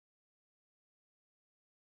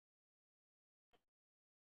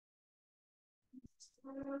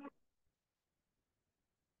Okay,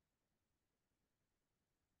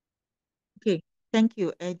 thank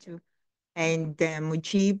you, Edu and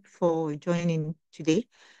Mujib for joining today.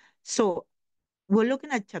 So we're looking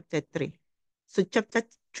at chapter three. So chapter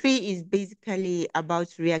three is basically about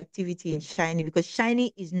reactivity in Shiny because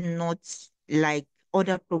Shiny is not like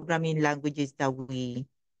other programming languages that we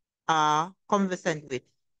are conversant with.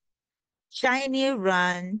 Shiny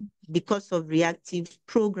ran because of reactive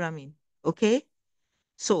programming. Okay.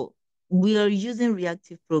 So we are using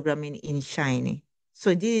reactive programming in Shiny.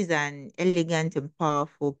 So this is an elegant and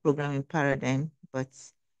powerful programming paradigm, but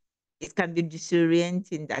it can be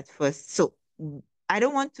disorienting at first. So I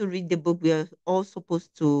don't want to read the book. We are all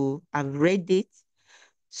supposed to have read it.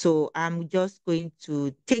 So I'm just going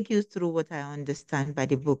to take you through what I understand by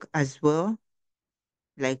the book as well.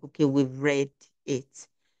 Like, okay, we've read it.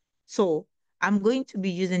 So I'm going to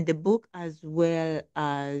be using the book as well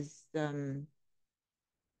as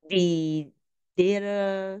the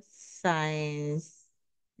data science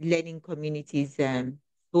learning communities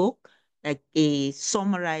book, like a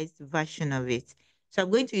summarized version of it. So I'm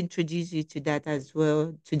going to introduce you to that as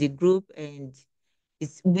well, to the group. And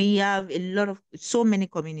we have a lot of so many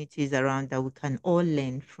communities around that we can all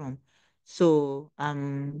learn from. So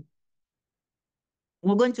we're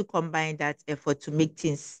going to combine that effort to make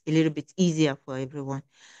things a little bit easier for everyone.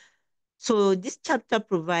 So this chapter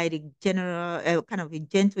provides a general, kind of a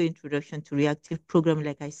gentle introduction to reactive programming,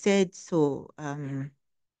 like I said. So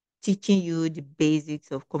teaching you the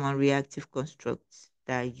basics of common reactive constructs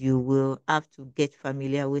that you will have to get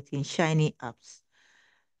familiar with in Shiny apps.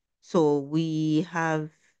 So we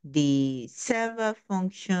have the server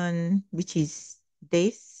function, which is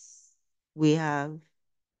this. We have,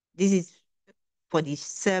 this is for the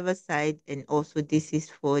server side, and also this is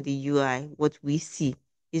for the UI. What we see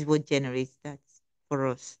is what generates that for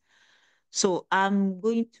us. So I'm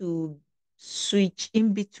going to switch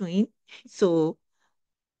in between. So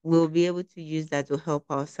we'll be able to use that to help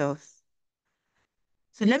ourselves.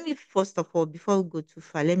 So let me first of all, before we go too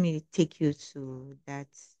far, let me take you to that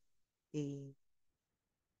the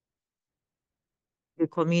the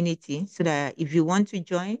community so that if you want to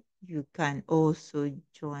join, you can also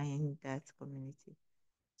join that community.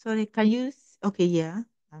 Sorry, can you okay, yeah,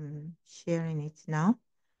 I'm sharing it now.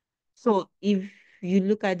 So if you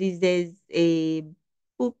look at this, there's a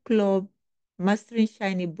book club, Mastering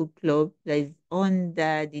Shiny Book Club, that is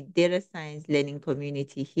under the data science learning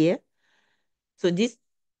community here. So this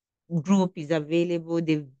group is available.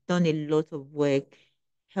 They've done a lot of work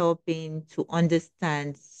helping to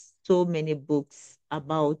understand so many books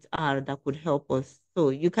about R that could help us. So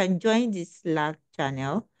you can join this Slack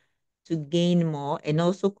channel to gain more and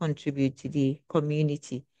also contribute to the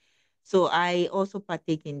community. So I also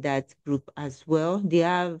partake in that group as well. They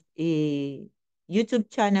have a YouTube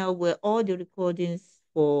channel where all the recordings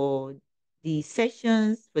for the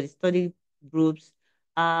sessions for the study groups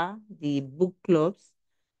are the book clubs.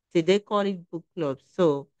 So they call it book clubs.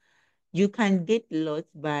 So you can get lots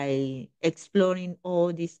by exploring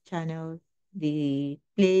all these channels, the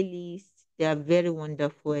playlists. They are very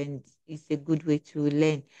wonderful and it's a good way to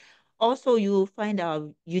learn. Also, you will find our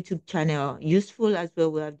YouTube channel useful as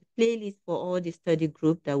well. We have the playlist for all the study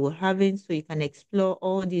group that we're having, so you can explore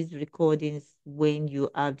all these recordings when you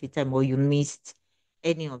have the time or you missed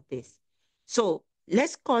any of this. So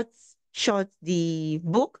let's cut short the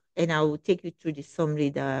book and I will take you through the summary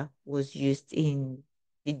that was used in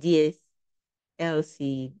the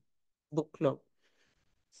DSLC book club.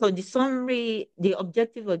 So the summary, the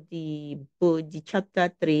objective of the book, the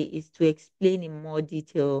chapter three, is to explain in more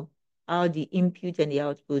detail how the input and the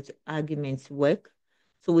output arguments work.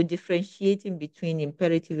 So we're differentiating between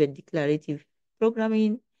imperative and declarative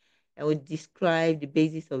programming, and we describe the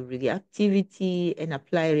basis of reactivity and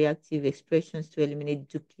apply reactive expressions to eliminate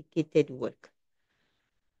duplicated work.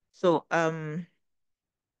 So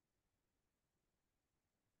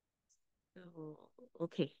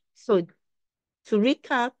okay. So to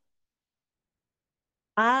recap,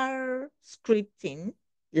 R scripting,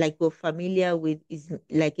 like we're familiar with, is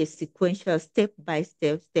like a sequential step by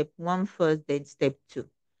step, step one first, then step two.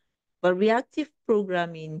 But reactive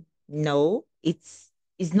programming, no, it's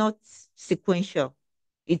not sequential.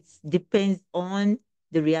 It depends on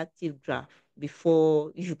the reactive graph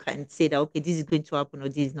before you can say that, okay, this is going to happen or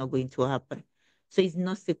this is not going to happen. So it's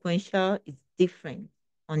not sequential, it's different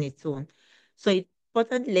on its own. So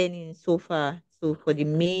important learning so far. So for the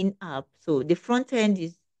main app, so the front end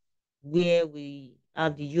is where we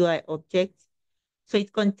have the UI object. So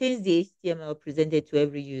it contains the HTML presented to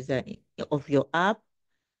every user of your app.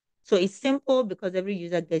 So it's simple because every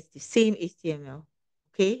user gets the same HTML.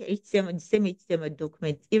 okay? HTML, the same HTML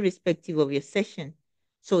document, irrespective of your session.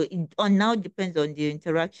 So it on now depends on the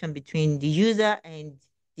interaction between the user and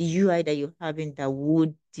the UI that you're having that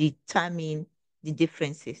would determine the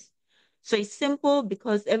differences. So it's simple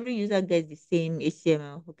because every user gets the same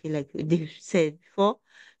HTML, okay, like they said before.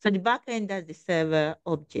 So the backend, that's the server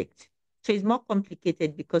object. So it's more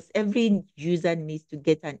complicated because every user needs to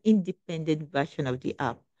get an independent version of the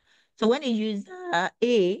app. So when a user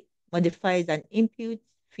A modifies an input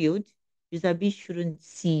field, user B shouldn't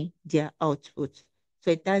see their output.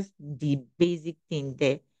 So that's the basic thing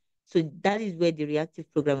there. So that is where the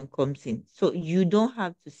reactive programming comes in. So you don't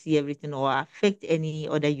have to see everything or affect any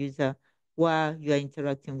other user while you are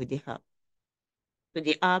interacting with the app. So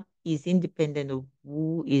the app is independent of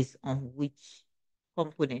who is on which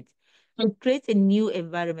component. So it creates a new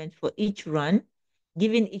environment for each run,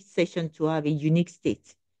 giving each session to have a unique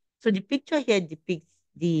state. So the picture here depicts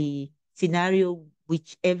the scenario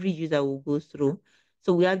which every user will go through.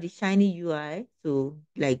 So we have the Shiny UI. So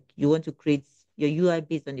like you want to create your UI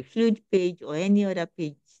based on the Fluid page or any other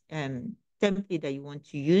page template that you want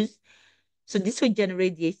to use. So this will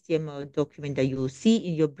generate the HTML document that you will see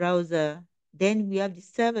in your browser. Then we have the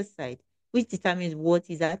server side, which determines what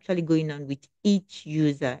is actually going on with each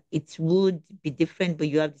user. It would be different, but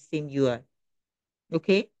you have the same UI.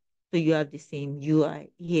 Okay? So you have the same UI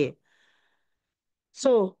here.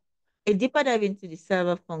 So a deeper dive into the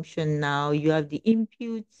server function now, you have the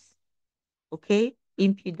inputs, okay?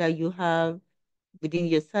 Input that you have within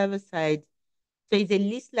your server side. So it's a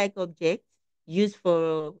list-like object used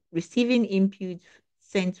for receiving input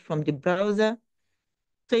sent from the browser.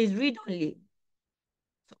 So it's read-only.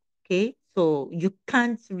 Okay, so you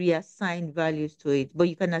can't reassign values to it, but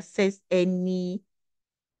you can access any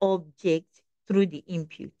object through the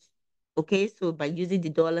input. Okay, so by using the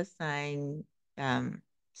dollar sign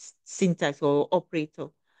syntax or operator.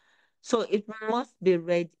 So it must be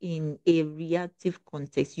read in a reactive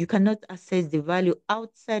context. You cannot access the value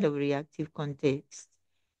outside of reactive context.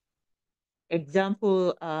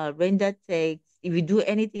 Example, render text. If you do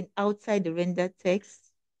anything outside the render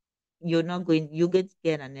text, you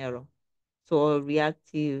get an error. So a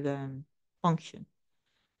reactive function.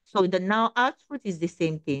 So the now output is the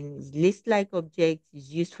same thing. It's list-like object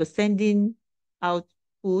is used for sending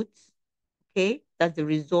output. Okay, that's the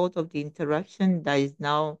result of the interaction that is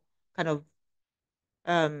now kind of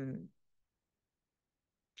um,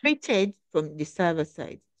 treated from the server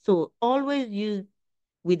side. So always use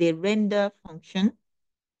with a render function,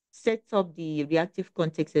 sets up the reactive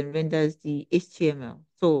context and renders the HTML.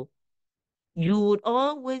 So you would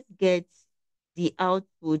always get the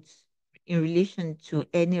output in relation to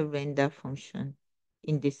any render function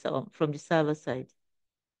in this from the server side.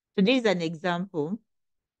 So this is an example.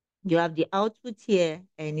 You have the output here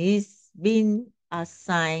and it's been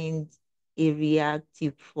assigned a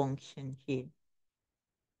reactive function here.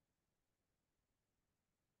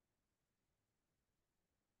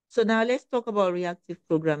 So now let's talk about reactive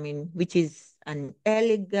programming, which is an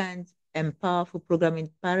elegant and powerful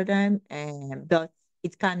programming paradigm, but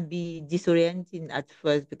it can be disorienting at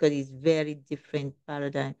first because it's very different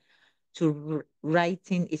paradigm to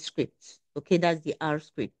writing a script. Okay, that's the R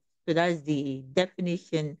script. So that's the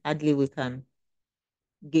definition Adley Wickham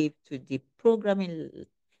gave to the programming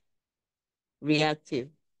reactive.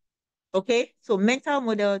 Okay, so mental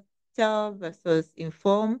model tell versus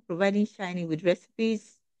inform, providing Shiny with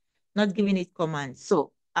recipes, not giving it commands.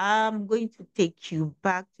 So I'm going to take you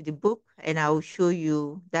back to the book and I will show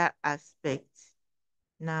you that aspect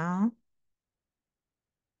now.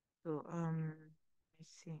 So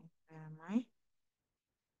let's see, where am I?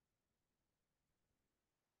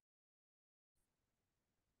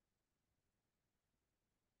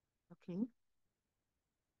 Okay.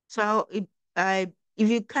 So if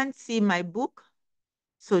you can't see my book,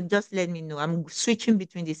 so just let me know. I'm switching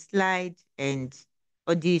between the slide and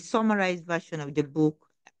or the summarized version of the book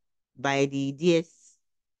by the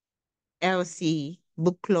DSLC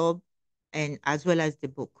book club and as well as the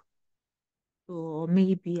book. So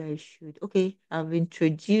maybe I should. Okay, I've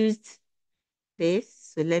introduced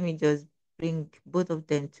this. So let me just bring both of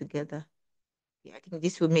them together. Yeah, I think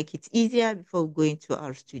this will make it easier before we go into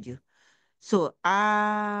our studio. So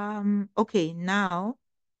okay, now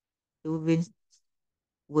we've been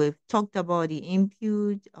we've talked about the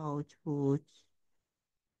input, output.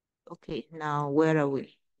 Okay, now where are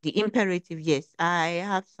we? The imperative, yes. I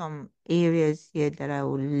have some areas here that I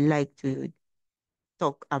would like to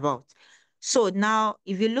talk about. So now,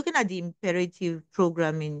 if you're looking at the imperative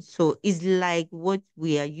programming, so it's like what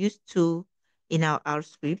we are used to in our R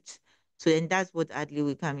script. So then that's what Adley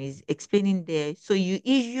Wickham is explaining there. So you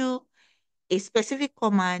issue a specific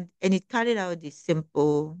command and it carried out the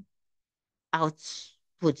simple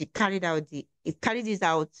output. It carried this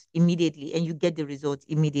out immediately and you get the result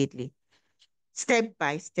immediately. Step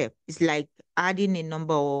by step. It's like adding a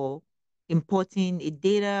number or importing a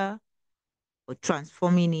data or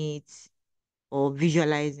transforming it or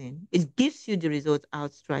visualizing. It gives you the result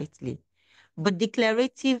outrightly. But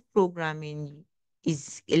declarative programming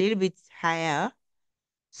is a little bit higher.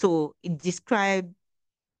 So it describes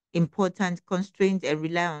important constraints and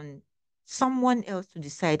rely on someone else to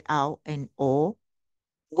decide how and or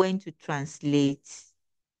when to translate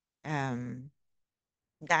um,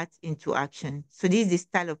 that into action. So this is the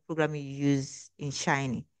style of programming you use in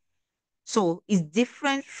Shiny. So it's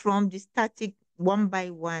different from the static one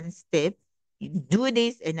by one step. You do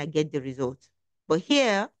this and I get the result. But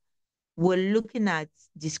here we're looking at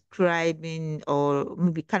describing or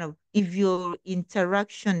maybe kind of if your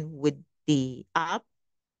interaction with the app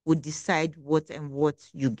would decide what and what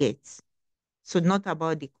you get. So not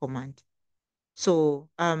about the command. So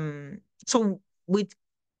with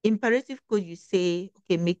imperative code, you say,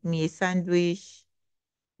 okay, make me a sandwich.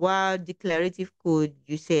 While declarative code,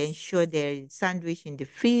 you say ensure there is sandwich in the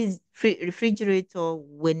refrigerator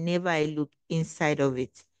whenever I look inside of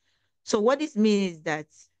it. So what this means is that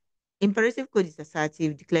imperative code is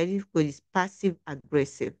assertive, declarative code is passive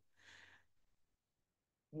aggressive.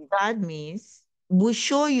 That means we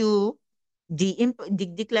show you the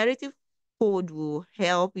declarative code will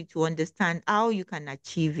help you to understand how you can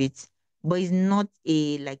achieve it, but it's not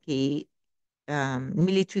a like a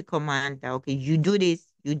military command that okay, you do this,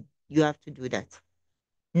 you have to do that.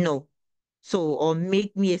 No. So, or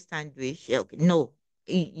make me a sandwich. Yeah, okay. No.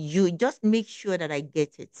 You just make sure that I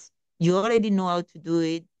get it. You already know how to do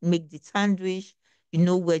it. Make the sandwich. You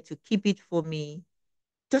know where to keep it for me.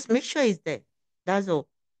 Just make sure it's there. That's all.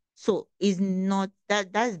 So it's not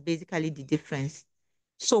that that's basically the difference.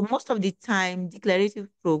 So most of the time, declarative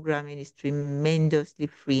programming is tremendously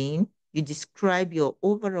freeing. You describe your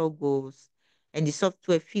overall goals and the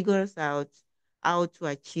software figures out how to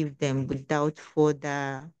achieve them without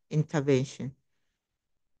further intervention.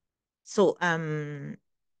 So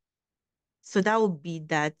so that would be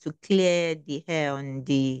that to clear the hair on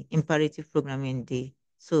the imperative programming day.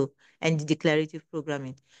 So and the declarative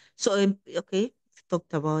programming. So okay, we've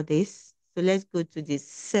talked about this. So let's go to the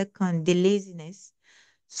second, the laziness.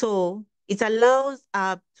 So it allows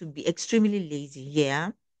app to be extremely lazy.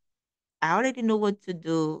 Yeah. I already know what to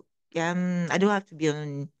do. I don't have to be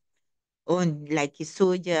on like a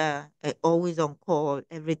soldier, always on call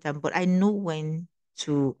every time, but I know when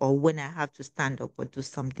to or when I have to stand up or do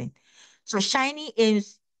something. So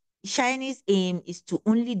Shiny's aim is to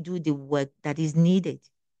only do the work that is needed.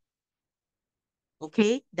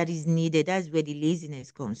 Okay, that is needed. That's where the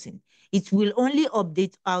laziness comes in. It will only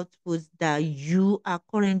update outputs that you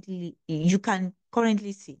can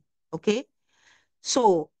currently see. Okay,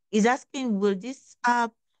 so it's asking, will this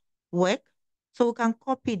app work? So we can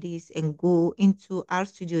copy this and go into our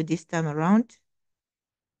studio this time around.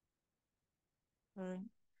 All right.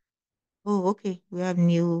 Oh, okay. We have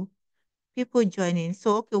new people joining.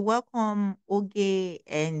 So, okay, welcome, Oge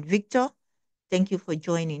and Victor. Thank you for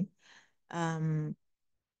joining. Um,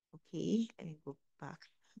 okay, let me go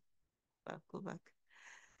go back.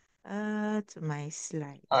 To my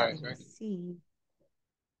slides. All right, Let me right. see.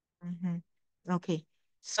 Okay,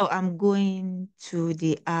 so I'm going to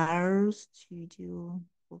the R studio.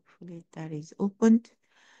 Hopefully that is opened.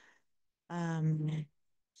 Um,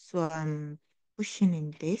 so I'm pushing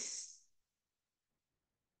in this.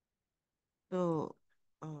 So,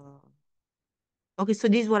 okay, so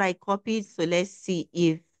this is what I copied. So let's see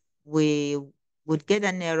if we would get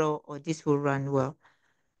an error or this will run well.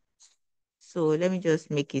 So let me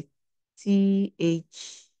just make it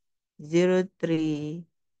TH03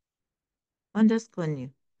 underscore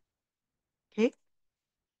new. Okay.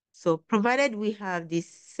 So provided we have this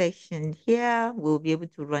section here, we'll be able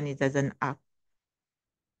to run it as an app.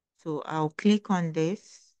 So I'll click on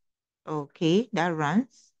this. Okay, that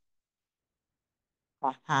runs.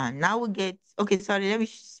 Now we get, okay, sorry, let me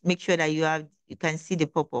make sure that you can see the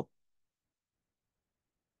pop-up.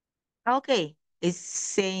 Okay, it's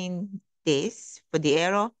saying this for the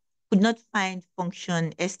error. Could not find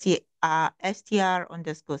function str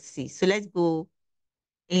underscore c. So let's go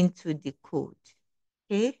into the code.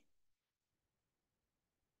 Okay.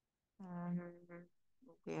 Um,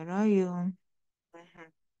 where are you?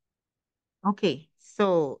 Mhm. Okay,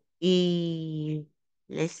 so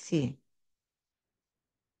let's see.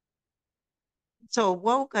 So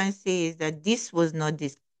what we can say is that this was not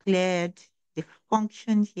declared. The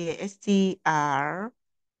function here, str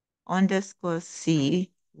underscore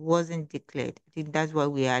c, wasn't declared. I think that's why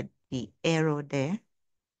we had the error there.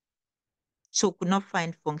 So could not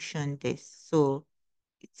find function this. So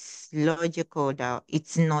it's logical that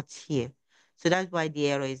it's not here. So that's why the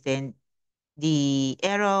error is then the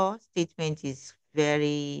error statement is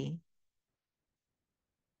very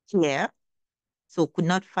clear. So could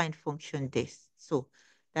not find function this. So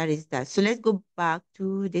that is that. So let's go back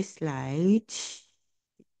to the slide.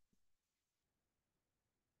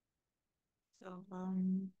 So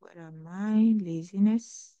where am I?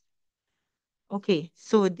 Laziness. Okay,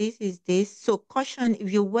 so this is this. So caution, if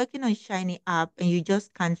you're working on Shiny app and you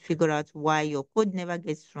just can't figure out why your code never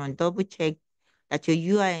gets run, double check that your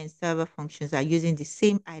UI and server functions are using the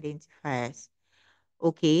same identifiers.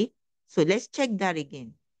 Okay, so let's check that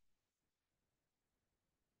again.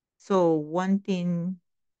 So one thing,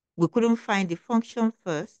 we couldn't find the function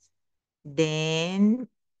first. Then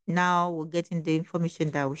now we're getting the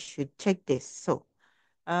information that we should check this. So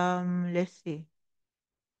let's see.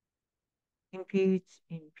 Impute,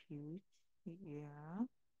 yeah,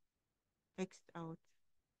 text out.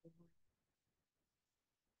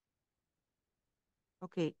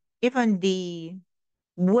 Okay, even the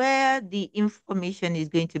where the information is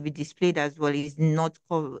going to be displayed as well is not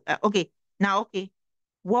covered. Okay, now, okay,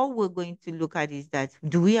 what we're going to look at is that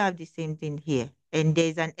do we have the same thing here? And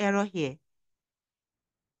there's an error here.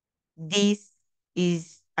 This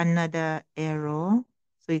is another error.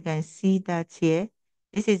 So you can see that here.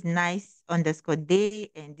 This is nice underscore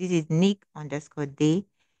day, and this is Nick underscore day.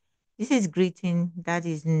 This is greeting. That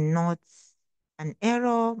is not an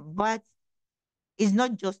error, but it's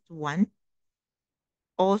not just one.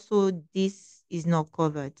 Also, this is not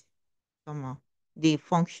covered somehow, the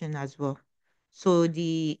function as well. So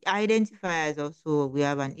the identifiers also, we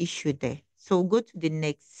have an issue there. So go to the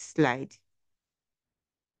next slide.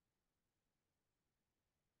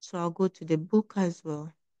 So I'll go to the book as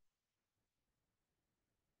well.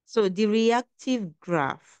 So the reactive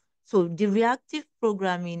graph. So the reactive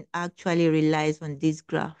programming actually relies on this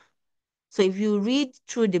graph. So if you read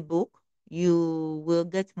through the book, you will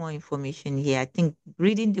get more information here. I think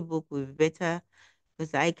reading the book will be better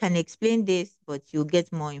because I can explain this, but you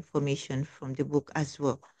get more information from the book as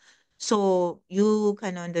well. So you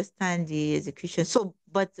can understand the execution. So,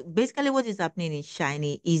 but basically what is happening in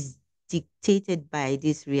Shiny is dictated by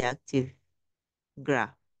this reactive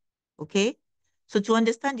graph. Okay. So to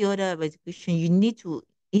understand the order of execution, you need to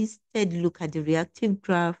instead look at the reactive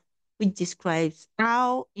graph, which describes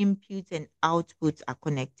how inputs and outputs are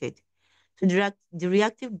connected. So the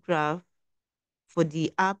reactive graph for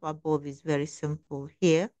the app above is very simple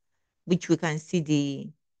here, which we can see the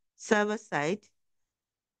server side.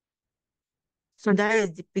 So that is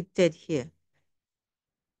depicted here.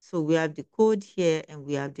 So we have the code here and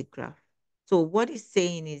we have the graph. So what it's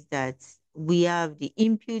saying is that we have the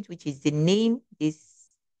input, which is the name, this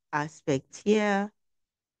aspect here.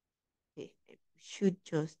 Okay, we should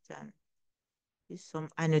just do some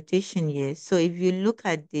annotation here. So if you look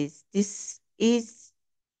at this, this is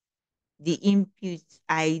the input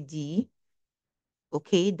ID,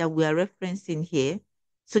 okay, that we are referencing here.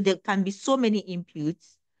 So there can be so many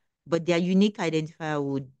inputs, but their unique identifier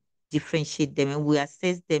would differentiate them and we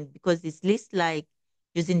assess them because it's less like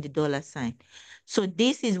using the dollar sign. So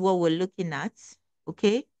this is what we're looking at,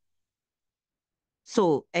 okay?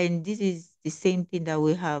 So, and this is the same thing that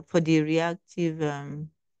we have for the reactive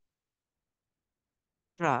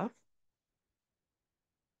graph.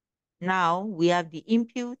 Now we have the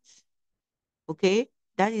input, okay,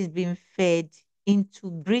 that is being fed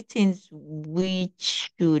into greetings,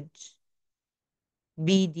 which should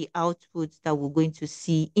be the output that we're going to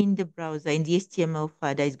see in the browser, in the HTML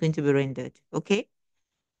file that is going to be rendered, okay?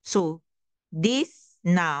 So this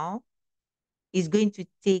now is going to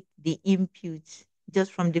take the input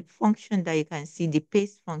just from the function that you can see, the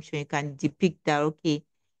paste function, you can depict that, okay,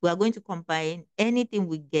 we are going to combine anything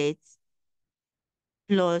we get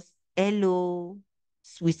plus hello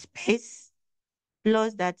with space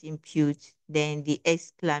plus that input, then the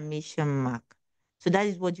exclamation mark. So that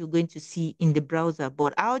is what you're going to see in the browser.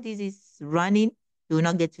 But how this is running, you will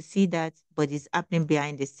not get to see that, but it's happening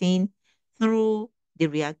behind the scene through the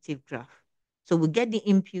reactive graph. So we get the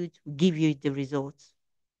input, we give you the results.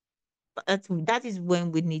 But that is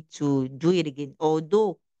when we need to do it again.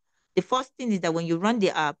 Although the first thing is that when you run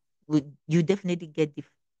the app, you definitely get the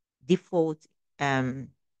default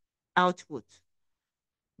output.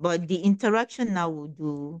 But the interaction now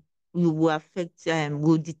will affect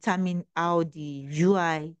will determine how the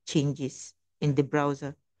UI changes in the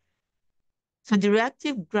browser. So the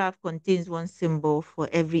reactive graph contains one symbol for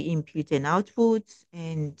every input and output.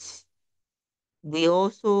 And we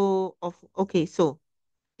also okay, so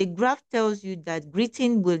The graph tells you that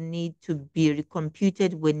greeting will need to be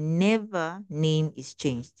recomputed whenever name is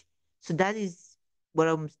changed. So that is what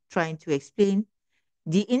I'm trying to explain.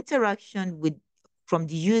 The interaction with from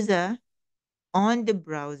the user on the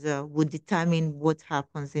browser would determine what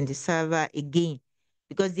happens in the server again,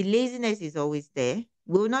 because the laziness is always there.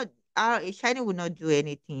 We will not, our Shiny will not do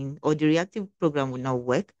anything, or the reactive program will not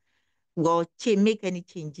work, or make any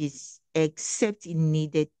changes except it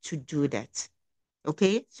needed to do that.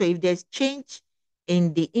 Okay, so if there's change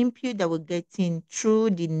in the input that we're getting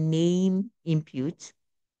through the name input,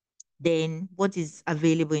 then what is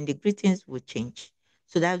available in the greetings will change.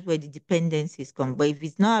 So that's where the dependencies come. But if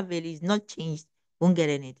it's not available, it's not changed, won't get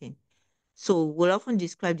anything. So we'll often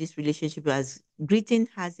describe this relationship as greeting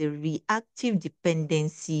has a reactive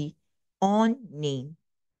dependency on name.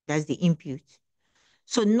 That's the input.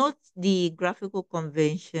 So note the graphical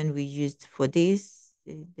convention we used for this,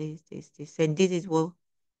 and this is what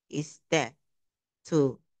is there.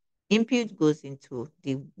 So input goes into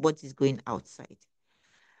the what is going outside.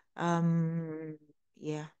 Um,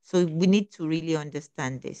 yeah. So we need to really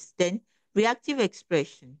understand this. Then reactive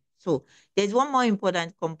expression. So there's one more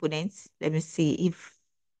important component. Let me see if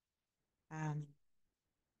um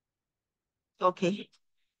okay.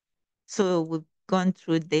 So we've gone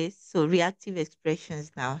through this. So reactive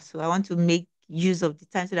expressions now. So I want to make use of the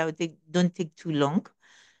time so that we don't take too long.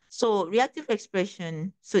 So reactive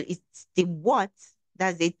expression, so it's the what,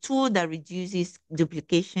 that's a tool that reduces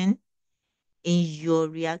duplication in your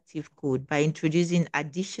reactive code by introducing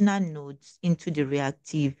additional nodes into the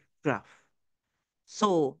reactive graph.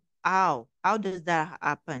 So how does that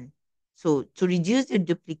happen? So to reduce the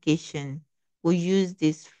duplication, we use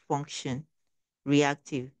this function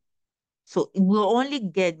reactive. So it will only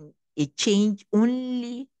get a change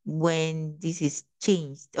only when this is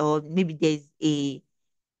changed, or maybe there's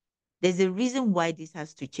a reason why this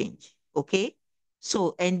has to change. Okay.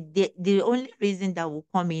 So, and the only reason that will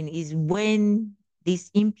come in is when this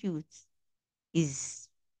input is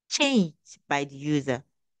changed by the user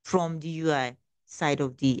from the UI side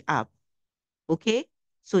of the app. Okay.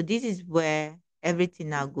 So this is where everything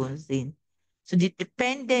now goes in. So the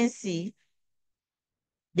dependency,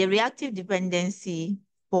 the reactive dependency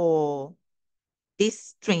for this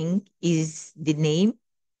string is the name.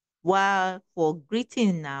 While for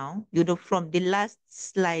greeting now, from the last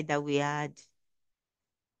slide that we had,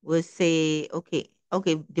 we'll say, okay,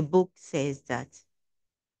 the book says that.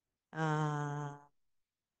 Uh,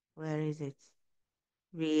 where is it?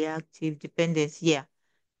 Reactive dependence. Yeah.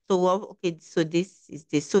 So okay, so this is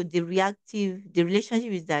this. So the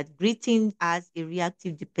relationship is that greeting has a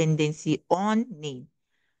reactive dependency on name.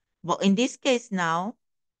 But in this case now,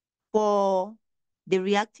 for the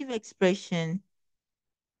reactive expression,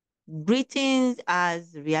 greetings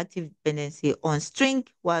as reactive dependency on string,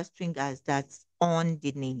 while string as that's on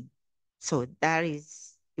the name. So that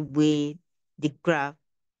is the way the graph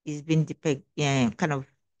is being kind of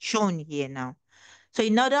shown here now. So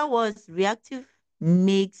in other words, reactive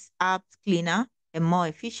makes apps cleaner and more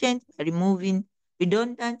efficient by removing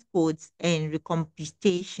redundant codes and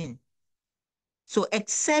recomputation. So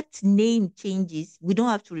except name changes, we don't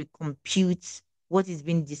have to recompute what is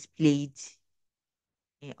being displayed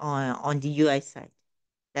on the UI side.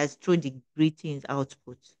 That's through the greetings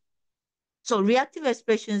output. So reactive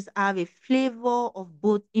expressions have a flavor of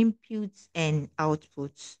both inputs and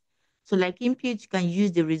outputs. So like input, you can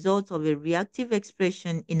use the result of a reactive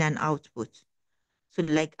expression in an output. So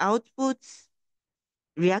like outputs,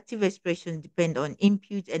 reactive expressions depend on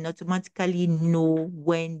input and automatically know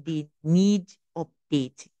when they need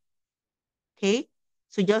update. Okay.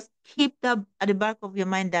 So just keep that at the back of your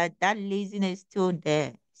mind that that laziness is still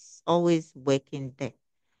there. It's always working there.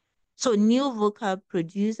 So new vocal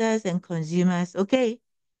producers and consumers. Okay.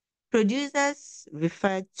 Producers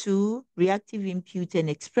refer to reactive input and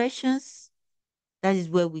expressions. That is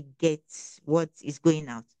where we get what is going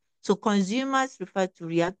out. So consumers refer to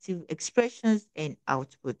reactive expressions and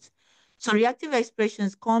outputs. So reactive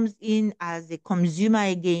expressions comes in as a consumer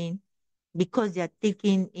again because they are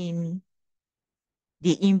taking in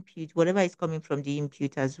the input, whatever is coming from the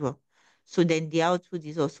input as well. So then the output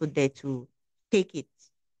is also there to take it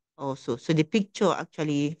also. So the picture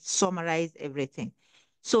actually summarize everything.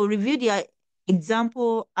 So review the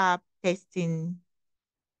example app testing,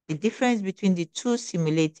 the difference between the two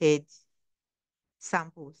simulated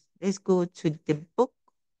samples. Let's go to the book.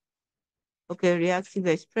 Okay, reactive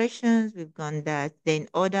expressions, we've gone that. Then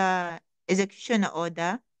order, execution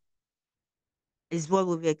order is what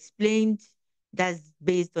we've explained. That's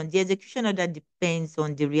based on the execution order depends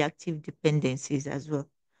on the reactive dependencies as well.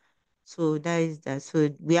 So that is that.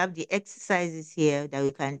 So we have the exercises here that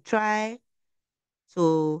we can try.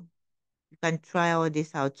 So you can try all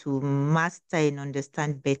this out to master and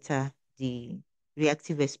understand better the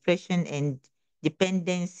reactive expression and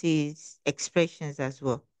dependencies expressions as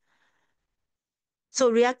well.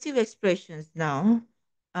 So reactive expressions now,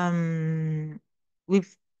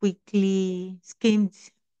 we've quickly skimmed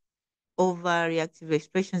over reactive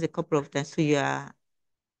expressions a couple of times, so you are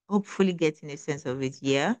hopefully getting a sense of it.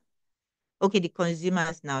 Yeah. Okay, the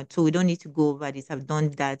consumers now. So we don't need to go over this. I've done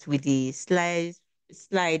that with the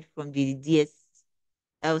slide from the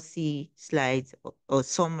DSLC slides or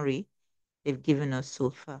summary they've given us so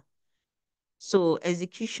far. So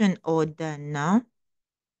execution order now.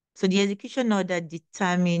 So the execution order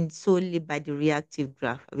determined solely by the reactive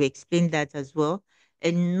graph. We explained that as well,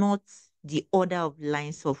 and not the order of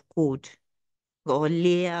lines of code or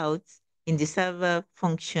layouts in the server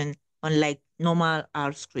function, unlike normal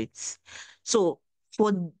R scripts. So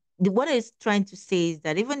for what it's trying to say is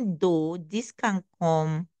that even though this can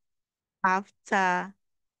come after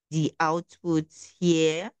the output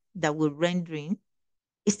here that we're rendering,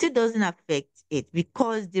 it still doesn't affect it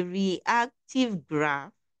because the reactive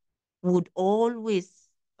graph would always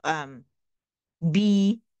um,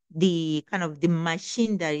 be the kind of the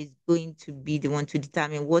machine that is going to be the one to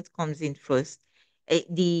determine what comes in first.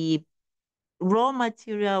 The raw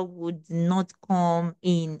material would not come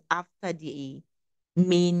in after the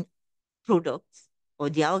main product or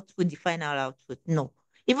the output, the final output. No.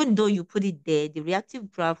 Even though you put it there, the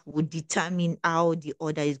reactive graph would determine how the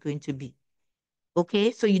order is going to be.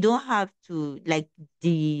 Okay, so you don't have to, like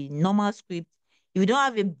the normal script, if you don't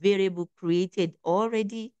have a variable created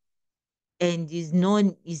already and is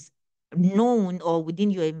known or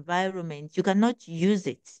within your environment, you cannot use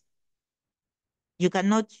it. You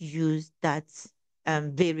cannot use that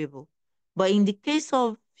variable. But in the case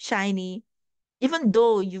of Shiny, even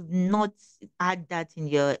though you've not had that in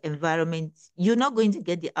your environment, you're not going to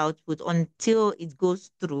get the output until it goes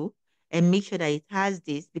through and make sure that it has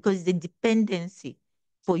this because it's a dependency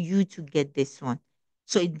for you to get this one.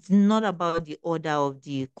 So it's not about the order of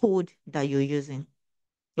the code that you're using,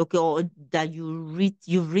 okay, or that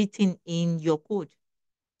you've written in your code.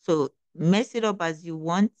 So mess it up as you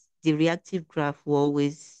want, the reactive graph will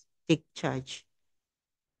always take charge.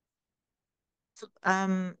 So,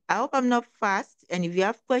 I hope I'm not fast. And if you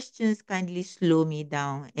have questions, kindly slow me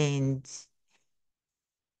down. And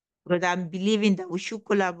because I'm believing that we should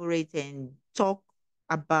collaborate and talk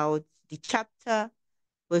about the chapter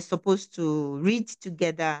we're supposed to read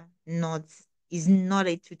together. Not is not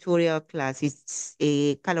a tutorial class. It's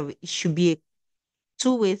a kind of it should be a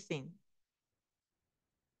two-way thing.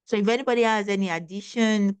 So if anybody has any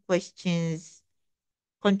addition, questions,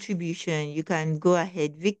 contribution, you can go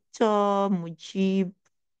ahead. Victor, Mujib,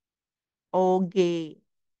 Oge,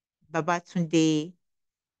 Babatunde,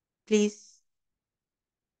 please.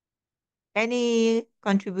 Any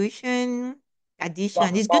contribution,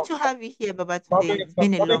 addition? It's good to have you here, Babatunde. It's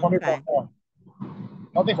been a Nothing long for me for time. now.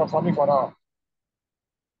 Nothing for me for now.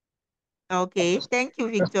 I'm Okay, just thank you,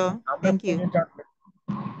 listening. Victor. I'm Thank listening you. intently.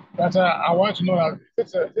 But I want to know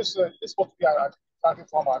that this supposed to be an interactive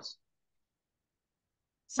format.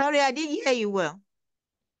 Sorry, I didn't hear you well.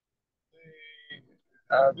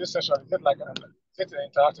 This session is it like is it an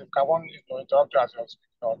interactive? Can one interrupt you as you're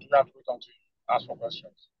speaking, or do you have to wait until you ask for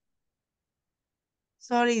questions?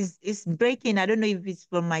 Sorry, it's breaking. I don't know if it's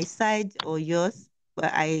from my side or yours,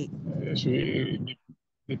 but It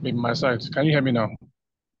may be my side. Can you hear me now?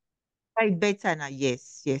 I better now.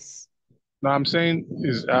 Yes, yes. Now I'm saying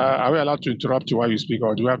are we allowed to interrupt you while you speak,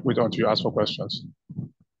 or do we have to wait until you ask for questions?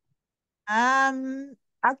 Um,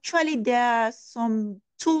 Actually, there are some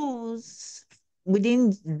tools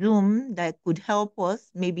within Zoom that could help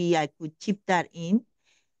us. Maybe I could chip that in.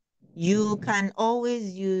 You can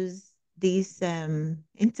always use this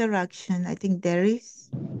interaction. I think there is.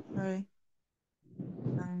 Sorry.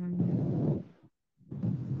 Um,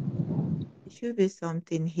 there should be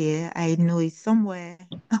something here. I know it's somewhere.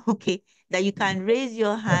 Okay, that you can raise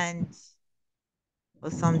your hand or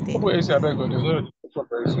something. There's no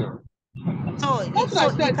very soon. What did I So you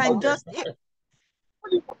say? can just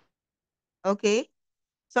okay.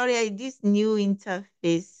 Sorry, this new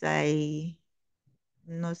interface,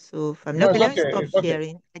 I'm not so familiar. No, Okay, it's let me okay. stop It's okay.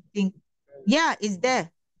 sharing. I think, yeah, it's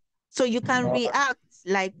there. So you can All right. react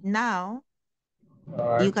like now,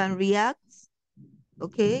 All you right. can react.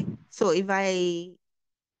 Okay. So if I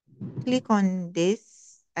click on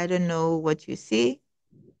this, I don't know what you see.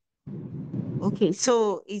 Okay,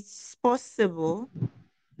 so it's possible.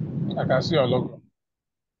 I can see your logo.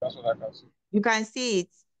 That's what I can see. You can see it.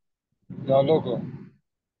 Your logo.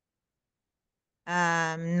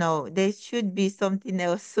 No, there should be something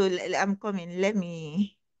else. So I'm coming. Let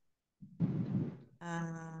me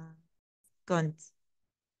uh can't.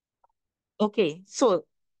 Okay, so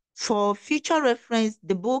for future reference,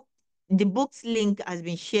 the book's link has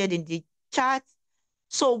been shared in the chat.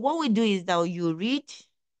 So what we do is that you read,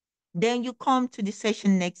 then you come to the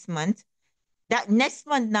session next month. That next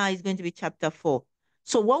month now is going to be chapter 4.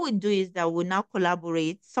 So what we do is that we'll now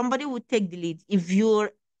collaborate. Somebody will take the lead. If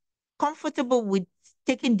you're comfortable with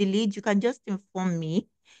taking the lead, you can just inform me.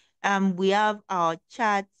 We have our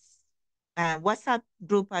chat WhatsApp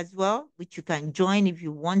group as well, which you can join if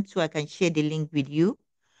you want to. I can share the link with you.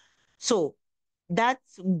 So that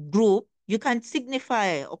group, you can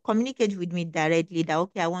signify or communicate with me directly that,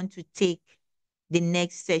 okay, I want to take the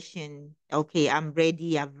next session. Okay, I'm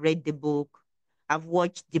ready. I've read the book. I've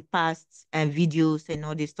watched the past videos and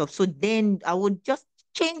all this stuff. So then I would just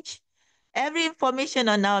change every information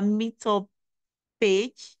on our meetup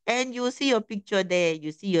page and you will see your picture there.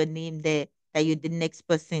 You see your name there that you're the next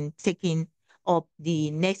person taking up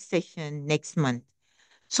the next session next month.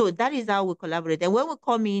 So that is how we collaborate. And when we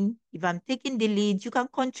come in, if I'm taking the lead, you can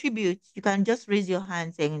contribute. You can just raise your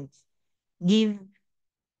hands and give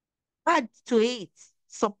add to it,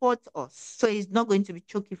 support us. So it's not going to be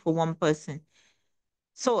tricky for one person.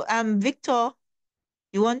 So Victor,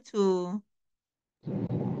 you want to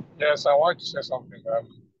Yes, I want to say something.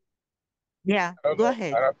 yeah, I don't go know.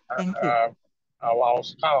 ahead. Thank you. I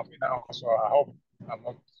was kind of in and out, so I hope I'm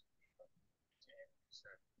not.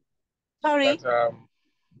 Sorry. But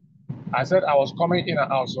I said I was coming in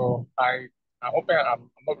and out, so I'm hoping I'm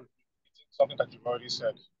not repeating something that you've already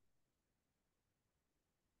said.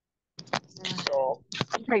 So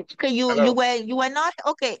Right. Okay, you hello. were not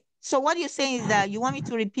okay. So what you're saying is that you want me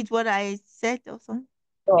to repeat what I said or something?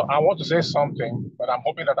 No, I want to say something, but I'm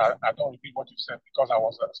hoping that I don't repeat what you said because I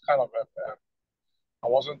was kind of I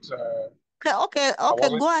wasn't Okay, okay, I okay.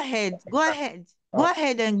 wasn't. Go ahead. Go ahead. Go Okay.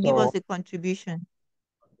 ahead and give us So a contribution.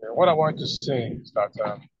 what I wanted to say is that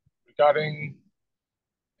regarding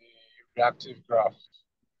the reactive graph,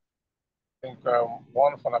 I think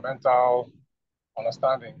one fundamental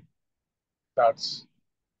understanding that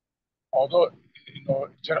although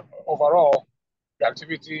overall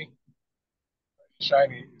reactivity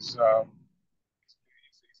Shiny is a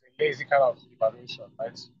lazy kind of evaluation,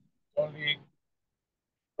 right? Only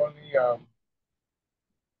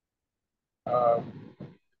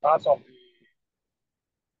parts of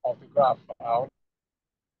the graph are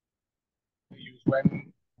only used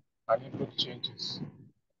when an input changes. And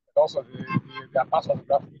also, there are parts of the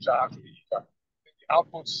graph which are actually eager. The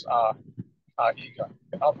outputs are eager.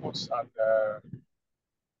 The outputs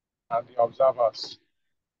and the observers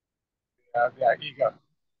they are eager.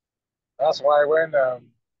 That's why when I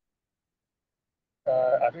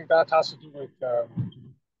think that has to do with the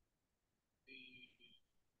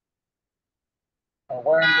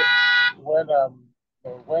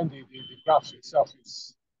when the graph itself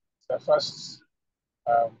is first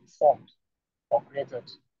formed or created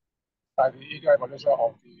by the eager evaluation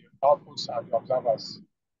of the outputs and the observers.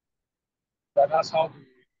 That's how the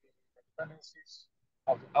dependencies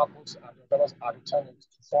of the outputs and the observers are determined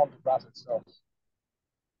to form the graph itself.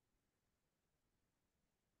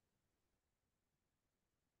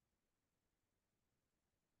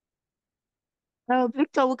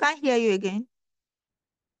 Victor, we can't hear you again.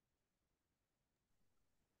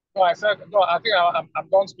 No, I said no. I think I'm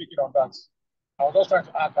done speaking on that. I was just trying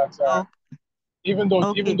to add that Oh, okay even though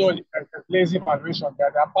then. it's a lazy evaluation,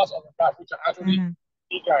 there are parts of the graph which are actually Mhm.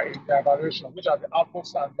 eager in the evaluation, which are the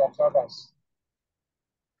outputs and the observers.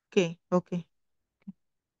 Okay, okay,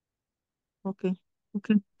 okay,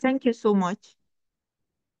 okay. Thank you so much.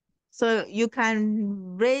 So you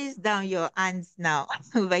can raise down your hands now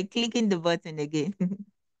by clicking the button again.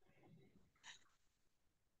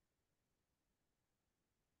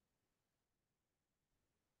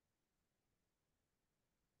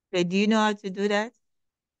 Okay, do you know how to do that?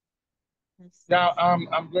 Let's Yeah, see.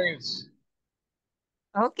 I'm doing it.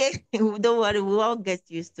 Okay, don't worry, we'll all get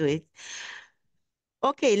used to it.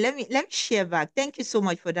 Okay, let me share back. Thank you so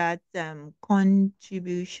much for that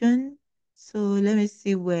contribution. So let me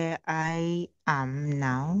see where I am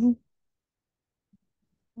now.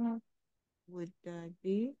 What would that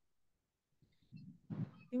be? I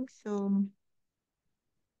think so.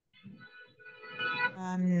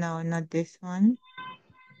 No, not this one.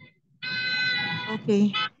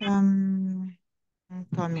 Okay. I'm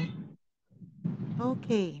coming.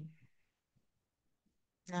 Okay.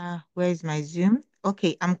 Where's my Zoom?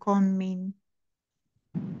 Okay, I'm coming.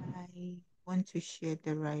 I want to share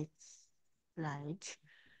the right slide.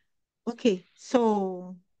 Okay,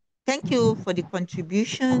 so Thank you for the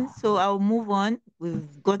contribution. So I'll move on.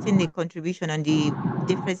 We've gotten the contribution on the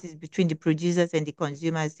differences between the producers and the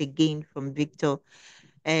consumers again from Victor,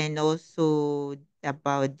 and also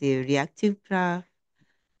about the reactive graph.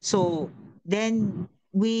 So then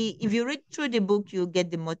if you read through the book, you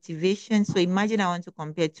get the motivation. So imagine I want to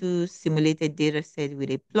compare two simulated data sets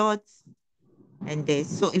with a plot. And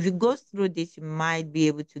so if you go through this, you might be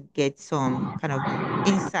able to get some kind of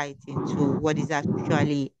insight into what is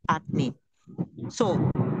actually happening. So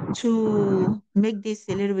to make this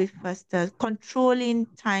a little bit faster, controlling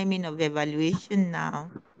timing of evaluation now.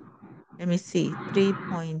 Let me see,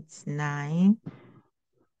 3.9.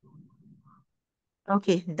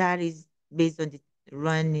 Okay, that is based on the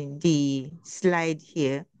running the slide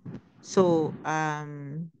here. So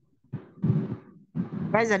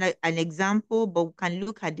that's an example, but we can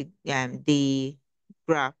look at the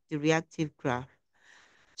graph, the reactive graph.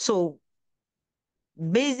 So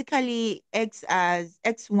basically X as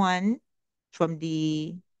X1 from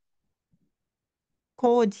the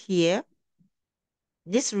code here,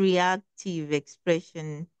 this reactive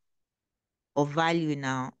expression of value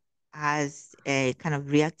now has a kind of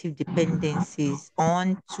reactive dependencies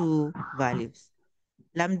on two values,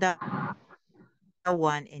 lambda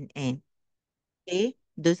 1 and n. Okay,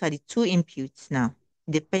 those are the two inputs now.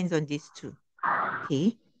 Depends on these two.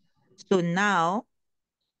 Okay, so now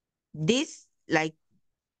this like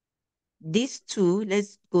these two,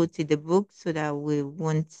 let's go to the book so that we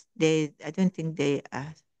won't there. I don't think the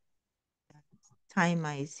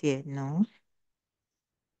timer is here. No.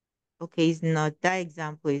 Okay, it's not. That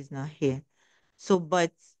example is not here. So,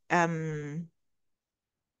 but from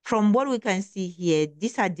what we can see here,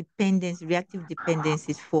 these are dependencies, reactive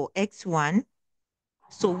dependencies for X1.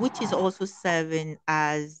 So, which is also serving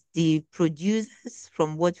as the producers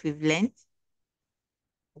from what we've learned.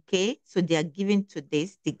 Okay, so they are given to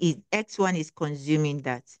this. X1 is consuming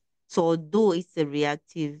that. So, although it's a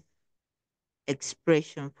reactive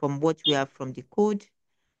expression from what we have from the code,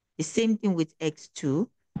 the same thing with X2.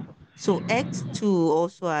 So X2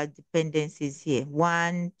 also has dependencies here.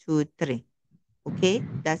 One, two, three. Okay,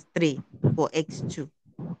 that's three for X2.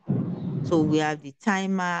 So we have the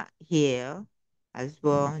timer here as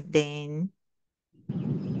well. Then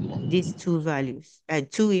these two values and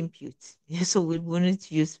two inputs. So we wanted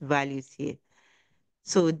to use values here.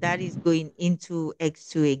 So that is going into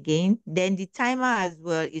X2 again. Then the timer as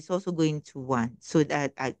well is also going to one. So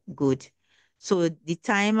that good. So the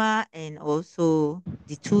timer and also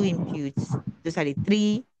the two inputs, those are the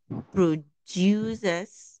three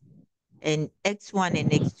producers, and X1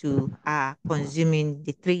 and X2 are consuming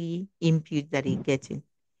the three inputs that they're getting.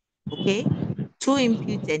 Okay? Two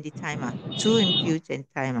inputs and the timer, two inputs and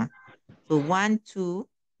timer. So one, two,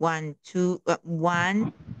 one, two,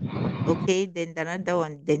 one, okay, then another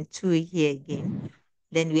one, then two here again.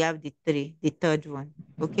 Then we have the three, the third one.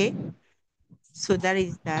 Okay. So that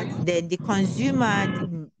is that. Then the consumer,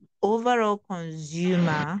 the overall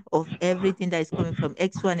consumer of everything that is coming from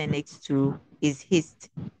X1 and X2 is HIST,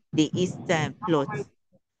 the Eastern plot.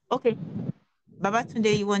 Okay.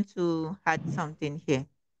 Babatunde, you want to add something here?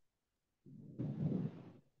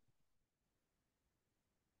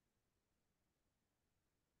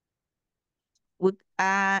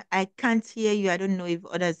 I can't hear you. I don't know if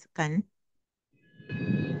others can.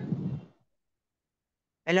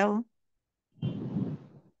 Hello?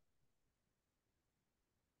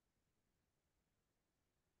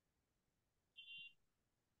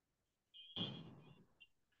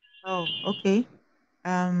 Oh, okay.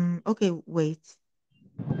 Okay, wait.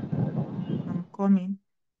 I'm coming.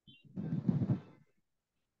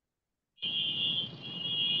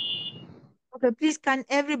 Okay, please can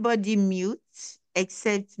everybody mute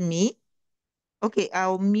except me? Okay,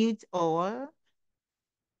 I'll mute all.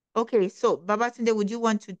 Okay, so Babatunde, would you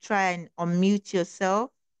want to try and unmute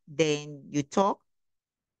yourself? Then you talk.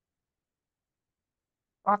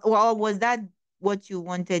 Or was that what you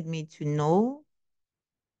wanted me to know?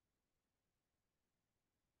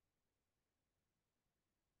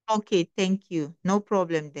 Okay, thank you. No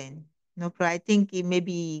problem then. No problem. I think he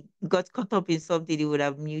maybe got caught up in something, he would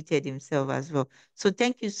have muted himself as well. So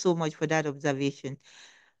thank you so much for that observation.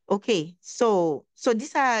 Okay, so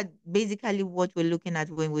these are basically what we're looking at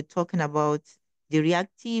when we're talking about the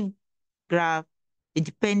reactive graph, the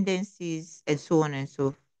dependencies, and so on and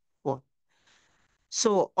so forth.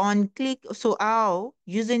 So on click, so how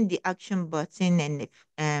using the action button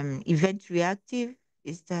and event reactive,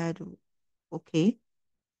 is that okay?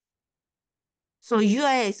 So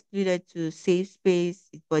UI excluded to save space,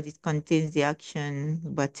 but it contains the action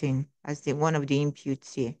button as the one of the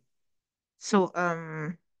inputs here. So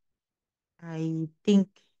I think.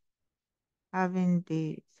 having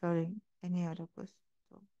the, sorry, any other question?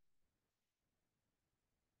 So,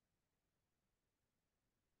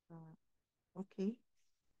 okay.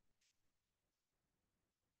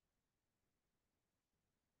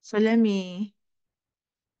 So let me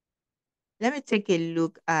take a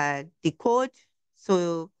look at the code.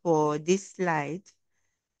 So for this slide,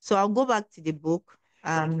 so I'll go back to the book.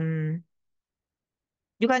 You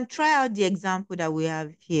can try out the example that we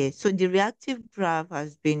have here. So the reactive graph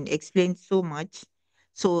has been explained so much.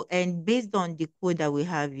 So, and based on the code that we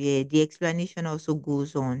have here, the explanation also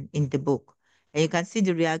goes on in the book. And you can see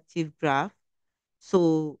the reactive graph.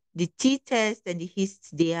 So the t-test and the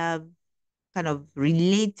hist, they have kind of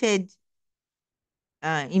related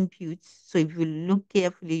inputs. So if you look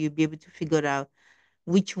carefully, you'll be able to figure out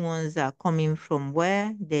which ones are coming from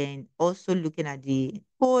where. Then also looking at the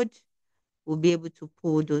code, we'll be able to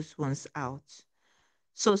pull those ones out.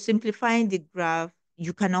 So simplifying the graph,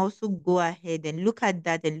 you can also go ahead and look at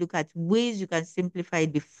that and look at ways you can simplify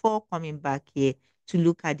it before coming back here to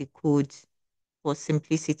look at the code for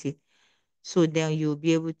simplicity. So then you'll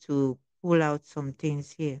be able to pull out some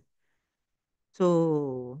things here.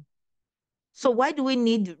 So why do we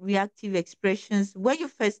need reactive expressions? When you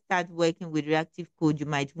first start working with reactive code, you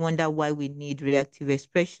might wonder why we need reactive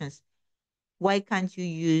expressions. Why can't you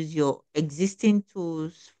use your existing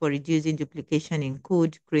tools for reducing duplication in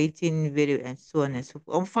code, creating variables, and so on and so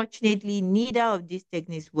forth? Unfortunately, neither of these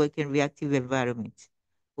techniques work in reactive environments.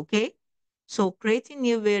 Okay? So creating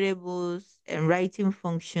new variables and writing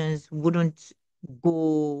functions wouldn't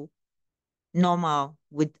go normal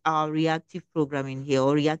with our reactive programming here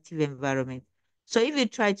or reactive environment. So if you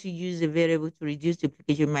try to use a variable to reduce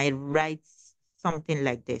duplication, you might write something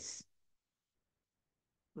like this.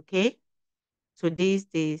 Okay? So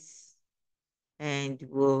this, and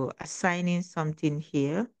we're assigning something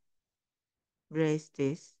here. Raise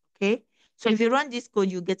this. Okay. So if you run this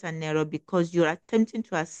code, you get an error because you're attempting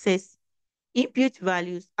to access input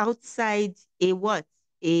values outside a what?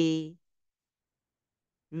 A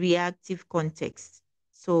reactive context.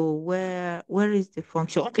 So where is the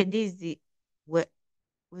function? Okay, this is the where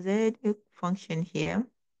was there a function here?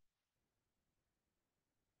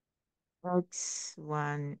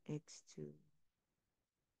 X1, X2.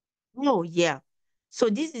 Oh yeah. So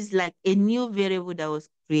this is like a new variable that was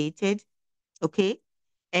created. Okay.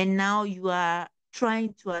 And now you are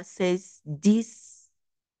trying to assess these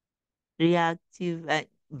reactive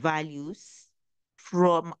values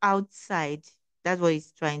from outside. That's what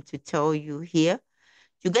it's trying to tell you here.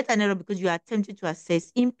 You get an error because you are attempting to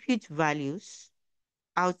assess input values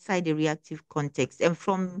outside the reactive context. And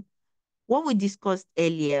from what we discussed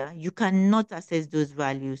earlier, you cannot access those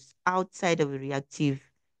values outside of a reactive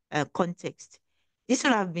context. This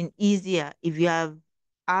would have been easier if you have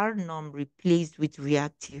R norm replaced with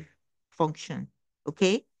reactive function.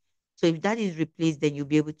 Okay. So if that is replaced, then you'll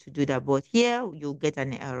be able to do that. But here you'll get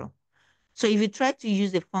an error. So if you try to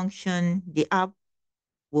use a function, the app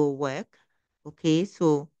will work. Okay.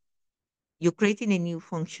 So you're creating a new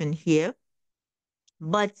function here,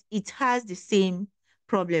 but it has the same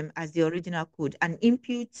problem as the original code. An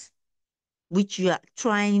input which you are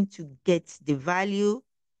trying to get the value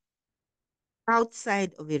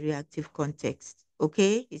outside of a reactive context.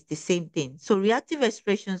 Okay, it's the same thing. So reactive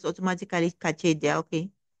expressions automatically cache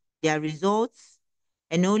their results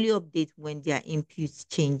and only update when their input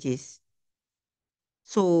changes.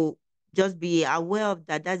 So just be aware of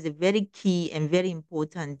that. That's a very key and very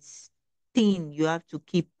important thing you have to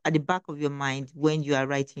keep at the back of your mind when you are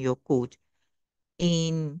writing your code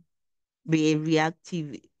in be a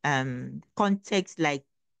reactive context like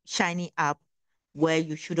Shiny app, where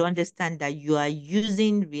you should understand that you are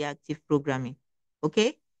using reactive programming.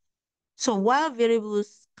 Okay. So while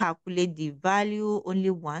variables calculate the value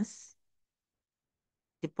only once,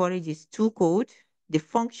 the porridge is too cold. The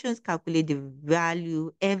functions calculate the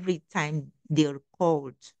value every time they're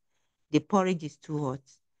called. The porridge is too hot.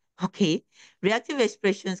 Okay. Reactive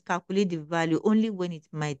expressions calculate the value only when it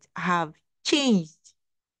might have changed.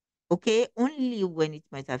 Okay, only when it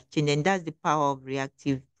might have changed. And that's the power of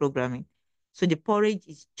reactive programming. So the porridge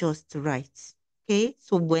is just right. Okay,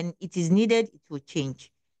 so when it is needed, it will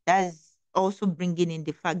change. That's also bringing in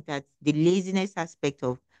the fact that the laziness aspect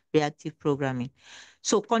of reactive programming.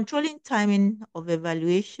 So controlling timing of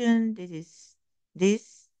evaluation, this is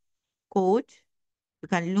this code. You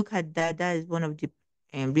can look at that. That is one of the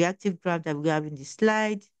reactive graph that we have in the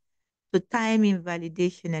slide. So time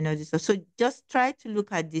invalidation and all this stuff. So just try to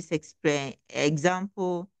look at this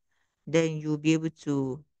example, then you'll be able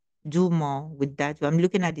to do more with that. I'm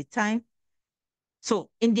looking at the time. So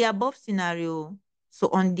in the above scenario, So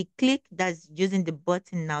on the click, that's using the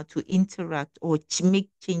button now to interact or make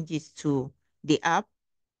changes to the app.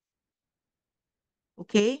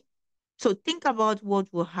 Okay. So think about what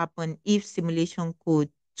will happen if simulation code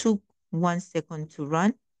took 1 second to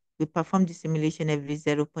run. We perform the simulation every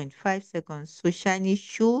 0.5 seconds. So Shiny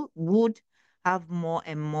would have more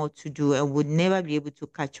and more to do and would never be able to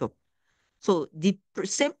catch up. So the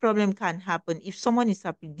same problem can happen if someone is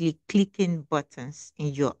rapidly clicking buttons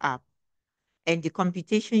in your app and the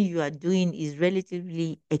computation you are doing is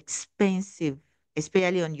relatively expensive,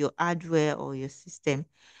 especially on your hardware or your system.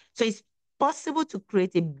 So it's possible to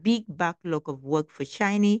create a big backlog of work for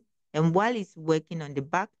Shiny, and while it's working on the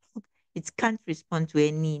backlog, it can't respond to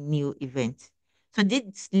any new event. So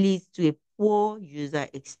this leads to a poor user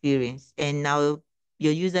experience, and now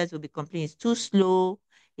your users will be complaining it's too slow,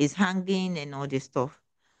 it's hanging, and all this stuff.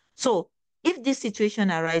 So if this situation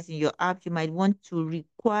arises in your app, you might want to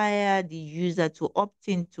require the user to opt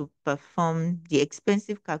in to perform the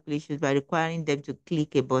expensive calculations by requiring them to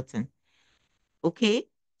click a button. Okay?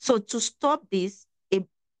 So to stop this,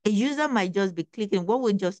 a user might just be clicking. What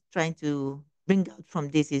we're just trying to bring out from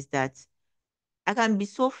this is that I can be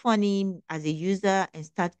so funny as a user and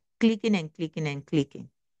start clicking and clicking and clicking.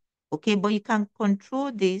 Okay? But you can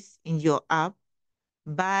control this in your app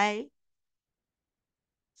by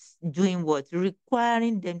doing what?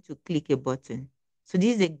 Requiring them to click a button. So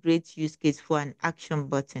this is a great use case for an action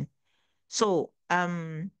button. So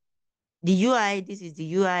the UI, this is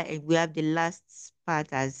the UI, and we have the last part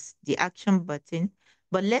as the action button.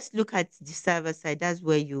 But let's look at the server side. That's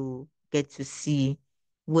where you get to see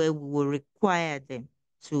where we will require them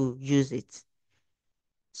to use it.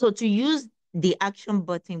 So to use the action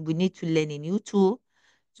button, we need to learn a new tool.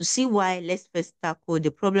 To see why, let's first tackle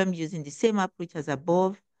the problem using the same approach as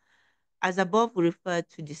above. As above, we refer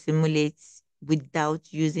to the simulate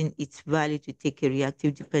without using its value to take a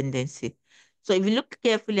reactive dependency. So if you look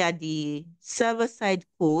carefully at the server-side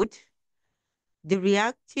code, the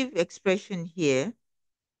reactive expression here,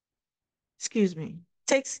 excuse me,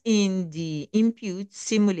 takes in the input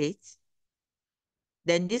simulate.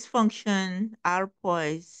 Then this function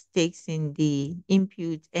rpoise takes in the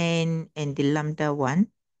input n and the lambda one.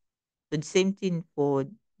 So the same thing for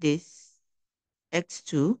this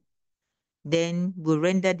x2. Then we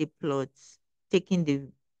render the plots, taking the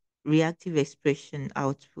reactive expression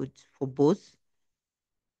output for both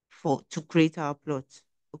to create our plot.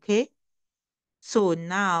 Okay. So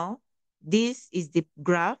now this is the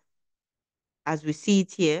graph as we see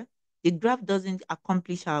it here. The graph doesn't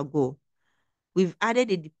accomplish our goal. We've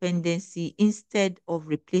added a dependency instead of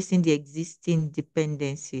replacing the existing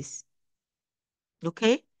dependencies.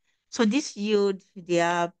 Okay. So this yield the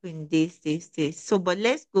app in this. So, but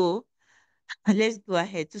let's go. Let's go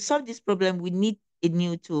ahead. To solve this problem, we need a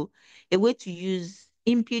new tool, a way to use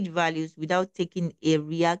input values without taking a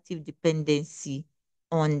reactive dependency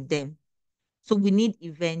on them. So we need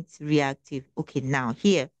event reactive. Okay, now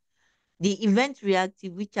here, the event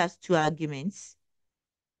reactive, which has two arguments.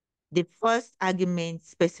 The first argument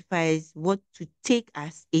specifies what to take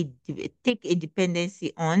a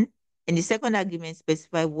dependency on, and the second argument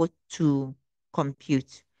specifies what to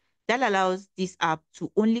compute. That allows this app to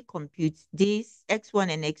only compute this x1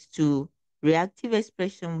 and x2 reactive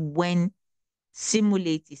expression when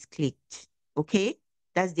simulate is clicked. Okay,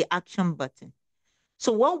 that's the action button.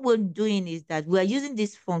 So what we're doing is that we are using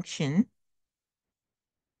this function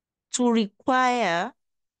to require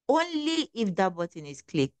only if that button is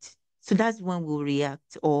clicked. So that's when we'll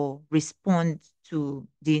react or respond to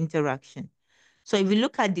the interaction. So if you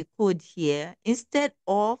look at the code here, instead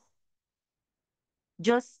of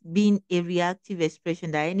just being a reactive expression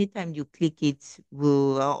that anytime you click it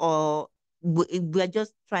will, or we're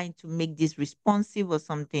just trying to make this responsive or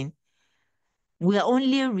something, we're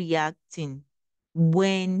only reacting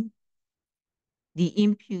when the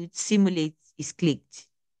input simulate is clicked.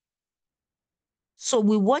 So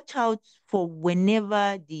we watch out for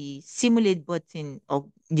whenever the simulate button or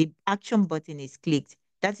the action button is clicked.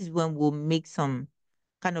 That is when we'll make some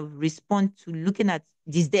kind of response to looking at,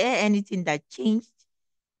 is there anything that changed?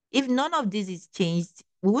 If none of this is changed,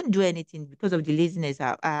 we won't do anything because of the laziness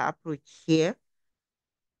our approach here.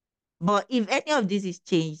 But if any of this is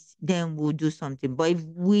changed, then we'll do something. But if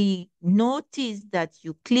we notice that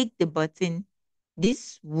you click the button,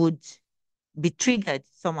 this would be triggered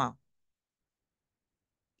somehow.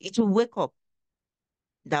 It will wake up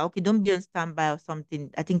that okay, don't be on standby or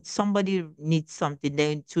something. I think somebody needs something.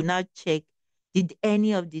 Then to now check, did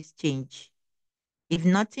any of this change? If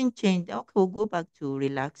nothing changed, okay, we'll go back to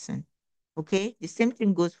relaxing. Okay, the same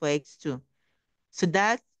thing goes for X2. So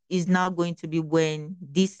that is now going to be when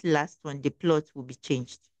this last one, the plot, will be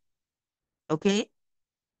changed. Okay?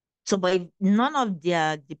 So, but if none of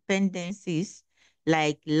their dependencies,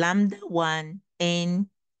 like lambda 1 n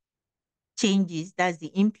changes, that's the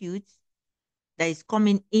input that is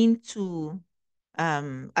coming into,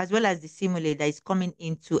 as well as the simulate that is coming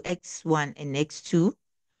into X1 and X2,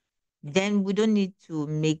 then we don't need to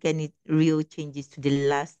make any real changes to the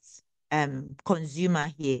last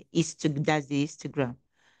consumer here, that's the histogram.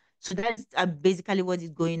 So that's basically what is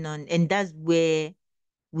going on. And that's where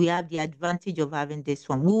we have the advantage of having this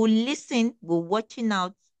one. We will listen, we're watching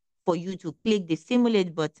out for you to click the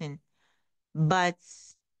simulate button, but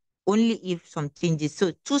only if some changes.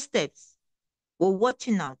 So 2 steps. We're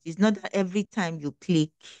watching out. It's not that every time you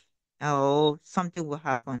click or something will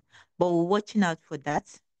happen, but we're watching out for that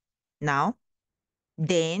now.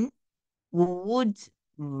 Then we would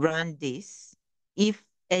run this if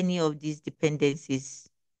any of these dependencies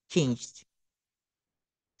changed.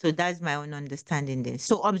 So that's my own understanding there.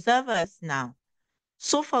 So observers now.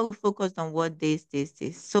 So far we focused on what this.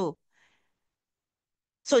 So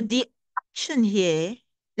the action here,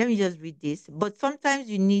 let me just read this. But sometimes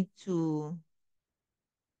you need to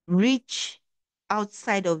reach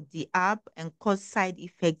outside of the app and cause side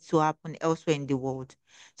effects to happen elsewhere in the world.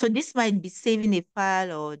 So this might be saving a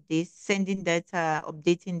file or this, sending data,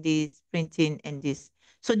 updating this, printing, and this.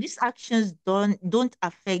 So these actions don't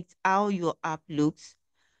affect how your app looks.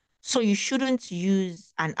 So you shouldn't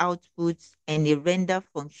use an output and a render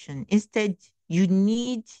function. Instead, you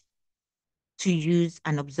need to use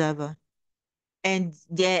an observer. And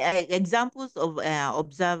the examples of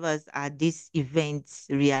observers are this events,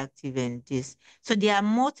 reactive, and this. So there are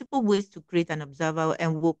multiple ways to create an observer,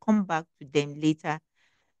 and we'll come back to them later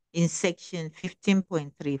in section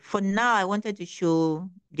 15.3. For now, I wanted to show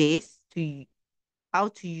this to how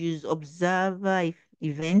to use observer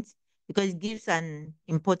event because it gives an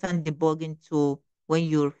important debugging tool when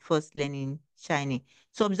you're first learning Shiny.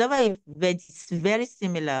 So observer event is very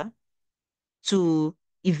similar to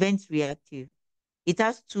event reactive. It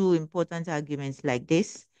has 2 important arguments like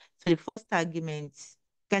this. So the first argument,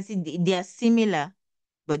 you can see they are similar,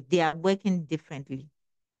 but they are working differently.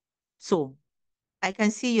 So I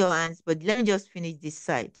can see your hands, but let me just finish this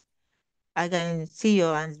side. I can see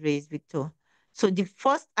your hands raised, Victor. So the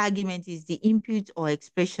first argument is the input or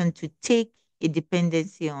expression to take a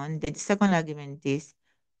dependency on. Then the second argument is,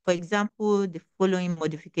 for example, the following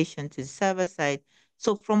modification to the server side.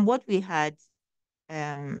 So from what we had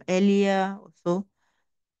earlier or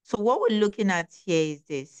so what we're looking at here is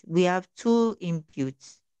this. We have 2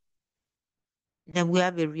 inputs. Then we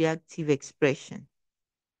have a reactive expression,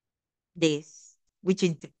 this, which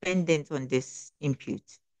is dependent on this input.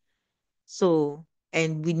 So,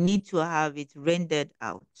 and we need to have it rendered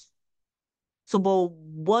out. So, but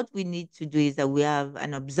what we need to do is that we have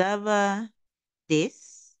an observer,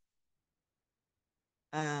 this,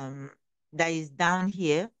 that is down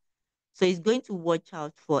here. So it's going to watch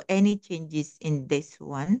out for any changes in this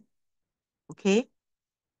one. Okay.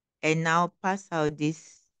 And now pass out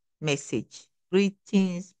this message.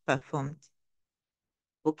 Greetings performed.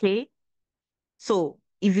 Okay. So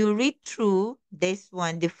if you read through this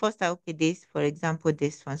one, the first, okay, this, for example,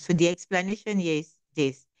 this one. So the explanation here is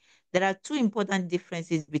this. There are 2 important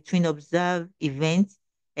differences between observe event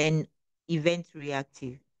and event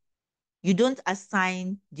reactive. You don't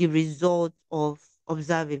assign the result of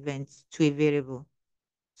observe events to a variable.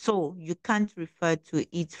 So you can't refer to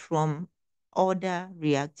it from other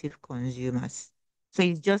reactive consumers. So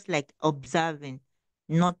it's just like observing,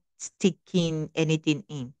 not sticking anything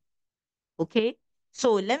in. Okay?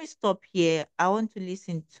 So let me stop here. I want to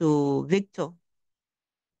listen to Victor.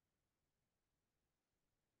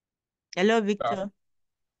 Hello, Victor.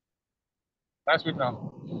 Nice week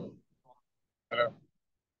now. Hello.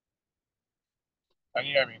 Can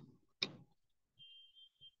you hear me?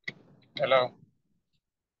 Hello.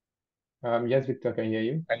 Yes, Victor, can hear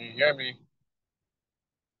you. Can you hear me?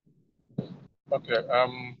 Okay.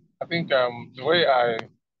 I think the way I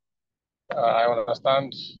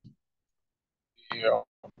understand the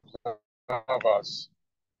observers,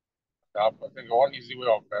 I think one easy way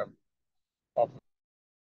of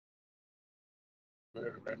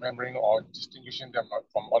remembering or distinguishing them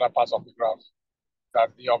from other parts of the graph,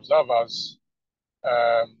 that the observers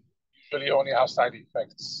usually only have side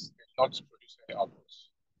effects, not produce any outputs,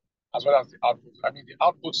 as well as the outputs. I mean, the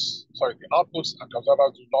outputs and the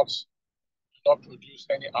observers do not produce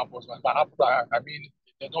any outputs. By output, I mean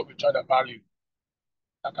they don't return a value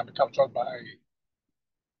that can be captured by a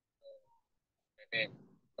name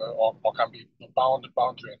or can be bound to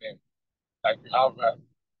a name. Like you have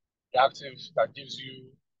reactive that gives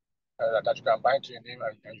you that you can bind to your name,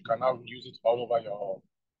 and you can now use it all over your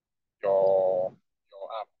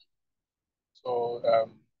app. So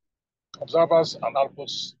observers and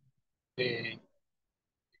outputs, they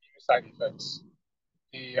give side effects.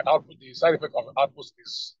 The side effect of outputs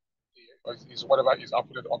is whatever is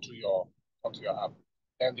uploaded onto your app,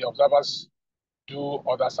 and the observers do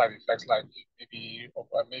other side effects like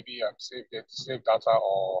maybe save data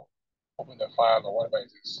or open the file or whatever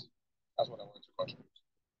it is. That's what I wanted to contribute.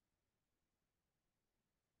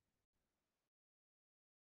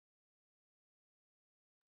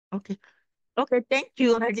 Okay. Okay, thank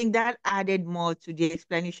you. I think that added more to the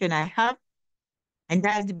explanation I have. And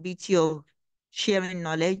that's the beauty of sharing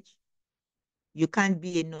knowledge. You can't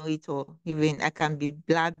be a know-it-all. Even I can be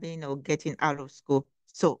blabbing or getting out of scope.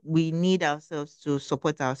 So we need ourselves to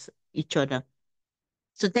support each other.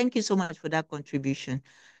 So thank you so much for that contribution.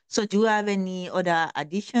 So do you have any other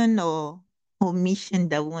addition or omission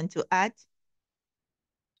that we want to add?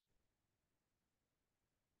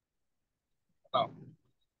 Now,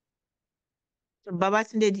 So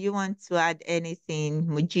Babatunde, do you want to add anything?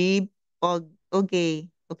 Mujib or okay,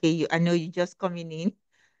 I know you're just coming in.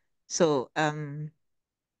 So Can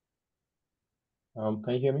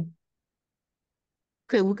you hear me?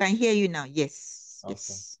 okay, we can hear you now. Yes, Okay,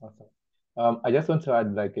 yes. awesome. I just want to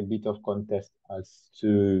add like a bit of context as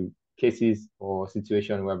to cases or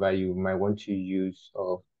situation whereby you might want to use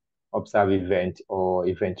observe event or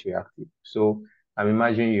event reactive. So I'm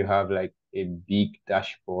imagining you have like a big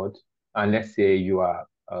dashboard, and let's say you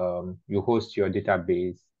host your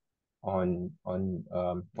database on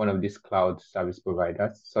one of these cloud service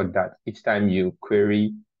providers, so that each time you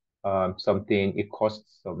query something, it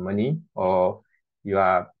costs some money, or you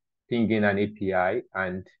are pinging an API,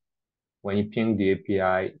 and when you ping the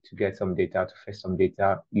API to get some data, to fetch some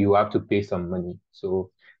data, you have to pay some money.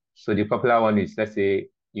 So the popular one is, let's say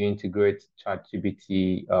you integrate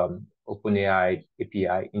ChatGPT, OpenAI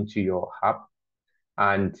API into your app,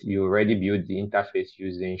 and you already build the interface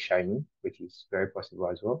using Shiny, which is very possible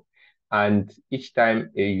as well. And each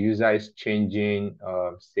time a user is changing,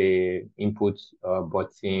 say, input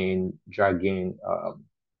button, dragging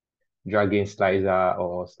slicer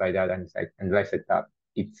or slider and like that,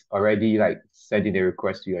 it's already like sending a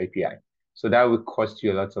request to your API. So that will cost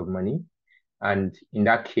you a lot of money. And in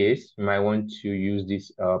that case, you might want to use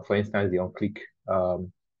this, for instance, the on-click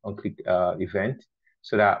event,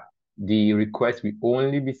 so that the request will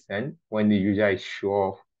only be sent when the user is sure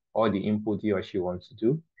of all the input he or she wants to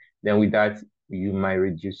do. Then with that, you might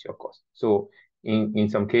reduce your cost. So in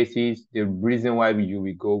some cases, the reason why you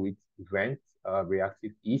will go with event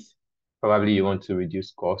reactive is probably you want to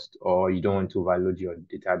reduce cost, or you don't want to overload your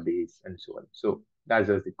database and so on. So that's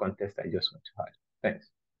just the context I just want to add.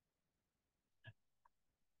 Thanks.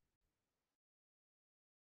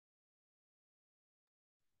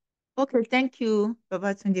 Okay, thank you,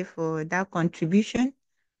 Babatunde, for that contribution.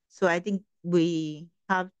 So I think we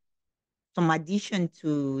have some addition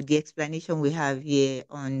to the explanation we have here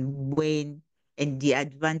on when and the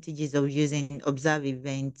advantages of using observe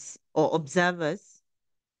events or observers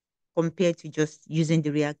compared to just using the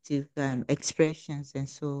reactive expressions and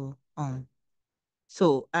so on.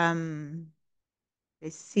 So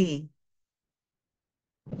let's see.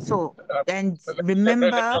 So and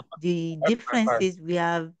remember the differences, we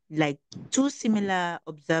have like two similar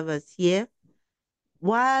observers here.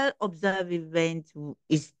 While observe event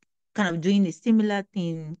is kind of doing a similar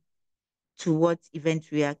thing to what event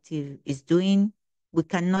reactive is doing, we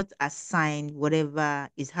cannot assign whatever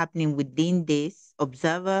is happening within this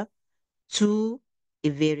observer to a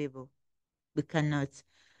variable. We cannot.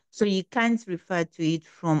 So you can't refer to it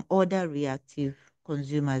from other reactive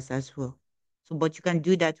consumers as well. So, but you can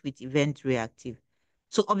do that with event reactive.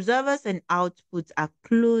 So observers and outputs are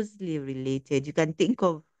closely related. You can think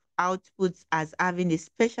of outputs as having a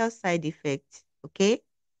special side effect, okay?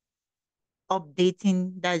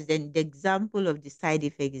 Updating, that's then the example of the side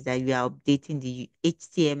effect is that you are updating the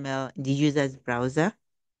HTML in the user's browser.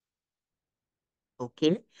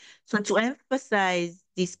 Okay, so to emphasize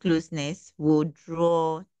this closeness, we'll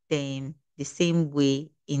draw them the same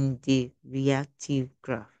way in the reactive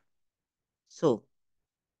graph. So,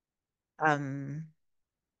 um,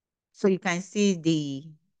 so you can see the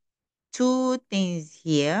two things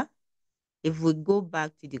here. If we go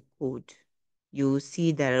back to the code, you'll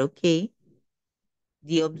see that, okay,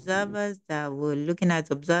 the observers that we're looking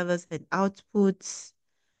at, observers and outputs.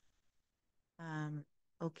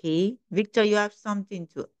 Okay, Victor, you have something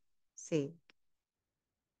to say.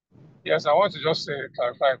 Yes, I want to just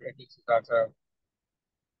clarify a bit that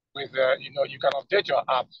with you can update your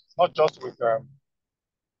app not just with the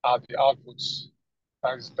outputs,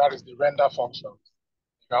 That is the render function.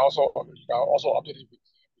 You can also update it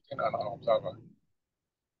within an observer.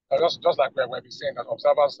 Just like we've been saying that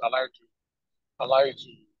observers allow you to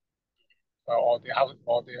or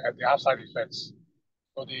they have side effects.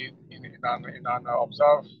 So in an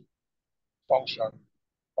observe function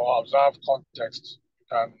or observe context, you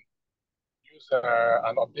can use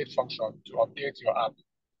an update function to update your app.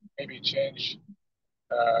 Maybe change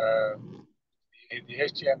the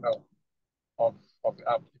HTML of the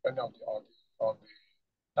app depending on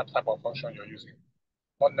that type of function you're using,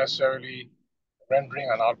 not necessarily rendering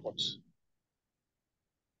an output.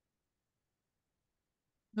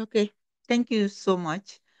 Okay, thank you so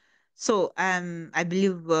much. So I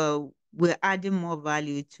believe we're adding more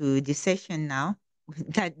value to the session now.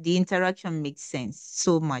 That the interaction makes sense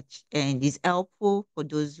so much and is helpful for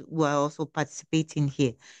those who are also participating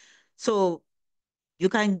here. So you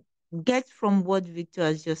can get from what Victor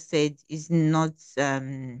has just said is not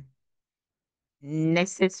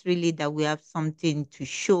necessarily that we have something to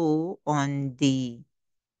show on the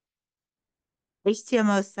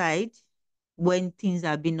HTML side when things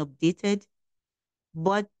are being updated,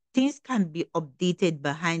 but things can be updated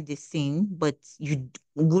behind the scene, but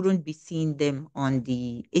wouldn't be seeing them on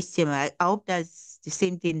the HTML. I hope that's the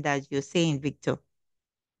same thing that you're saying, Victor.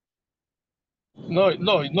 No,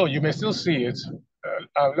 you may still see it.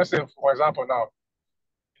 Let's say, for example, now,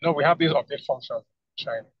 we have these update functions in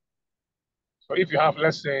China. So if you have,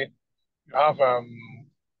 let's say, you have a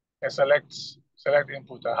select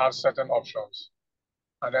input that has certain options,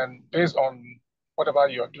 and then based on whatever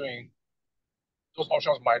you're doing, those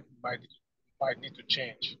options might need to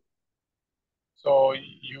change. So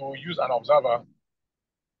you use an observer,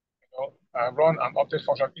 and run an update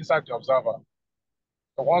function inside the observer.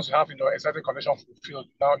 So once you have a certain condition fulfilled,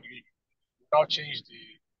 you now change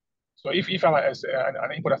the. So if I'm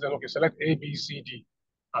an input that says, okay, select A, B, C, D,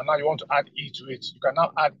 and now you want to add E to it, you can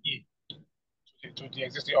now add E to the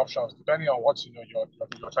existing options, depending on what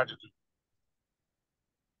you're trying to do.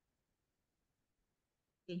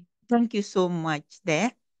 Okay. Thank you so much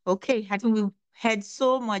there. Okay, I think we've heard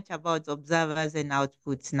so much about observers and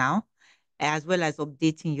outputs now, as well as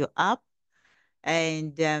updating your app.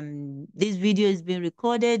 And this video is being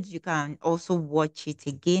recorded. You can also watch it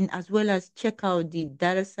again, as well as check out the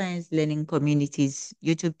Data Science Learning Community's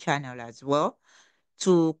YouTube channel as well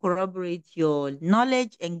to corroborate your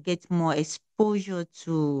knowledge and get more exposure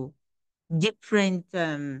to different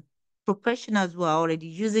professionals who are already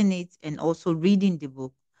using it and also reading the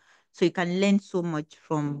book. So you can learn so much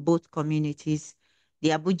from both communities, the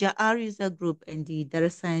Abuja R user group and the Data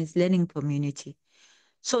Science Learning Community.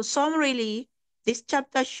 So summarily, this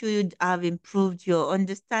chapter should have improved your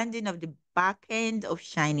understanding of the back end of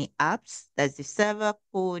Shiny apps. That's the server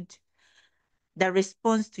code that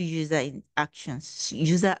responds to user actions.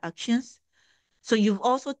 So you've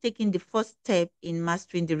also taken the first step in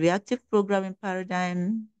mastering the reactive programming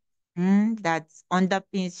paradigm that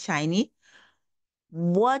underpins Shiny.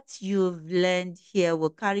 What you've learned here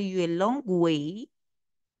will carry you a long way.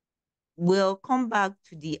 We'll come back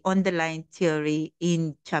to the underlying theory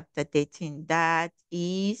in chapter 13. That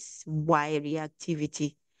is why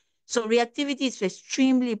reactivity. So reactivity is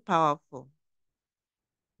extremely powerful,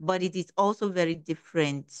 but it is also very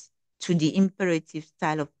different to the imperative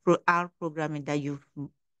style of R programming that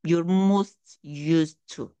you're most used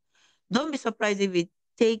to. Don't be surprised if it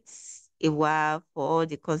takes a while for all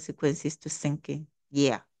the consequences to sink in.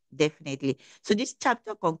 Yeah, definitely. So this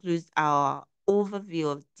chapter concludes our overview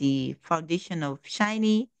of the foundation of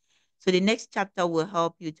Shiny. So the next chapter will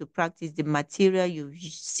help you to practice the material you've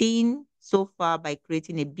seen so far by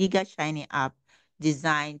creating a bigger Shiny app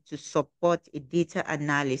designed to support a data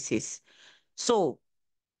analysis. So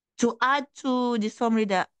to add to the summary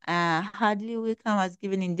that Hadley Wickham has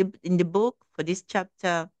given in the book for this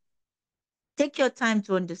chapter, take your time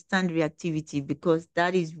to understand reactivity because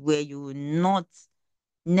that is where you will not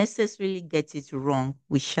necessarily get it wrong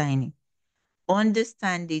with Shiny.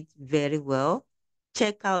 Understand it very well.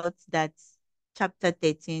 Check out that chapter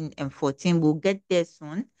 13 and 14. We'll get there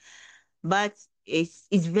soon. But it's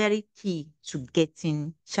very key to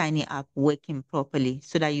getting Shiny app working properly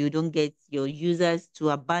so that you don't get your users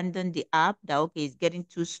to abandon the app that, okay, it's getting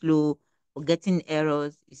too slow or getting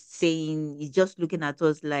errors. It's just looking at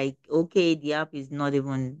us like, okay, the app is not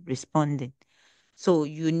even responding. So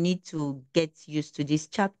you need to get used to this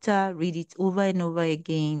chapter, read it over and over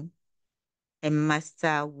again, and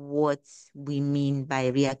master what we mean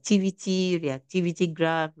by reactivity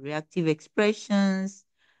graph, reactive expressions,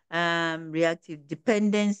 reactive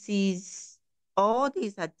dependencies. All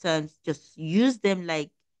these are terms, just use them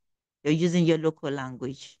like you're using your local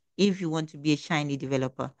language. if you want to be a Shiny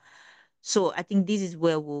developer. So I think this is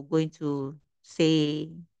where we're going to say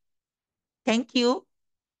thank you.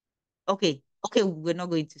 Okay, okay, we're not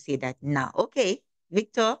going to say that now. Okay,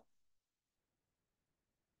 Victor.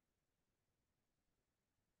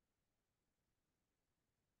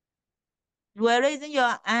 You are raising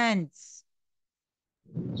your hands.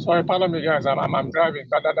 Sorry, pardon me, guys. I'm driving.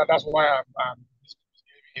 That's why I'm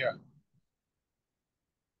here.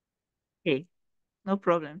 Okay, no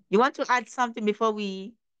problem. You want to add something before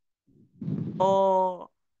we, or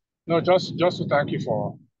No, just to thank you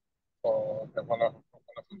for the wonderful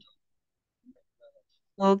job.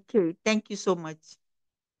 okay, thank you so much.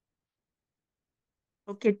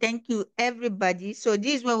 Okay, thank you everybody. So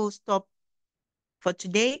this is where we'll stop for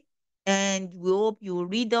today, and we hope you will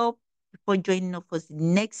read up before joining us for the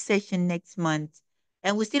next session next month.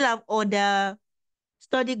 And we still have other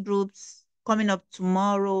study groups coming up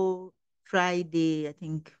tomorrow, Friday, I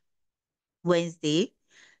think Wednesday.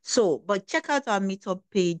 So, but check out our meetup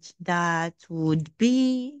page. That would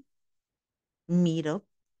be meetup.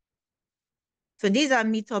 So this is our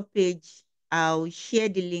meetup page. I'll share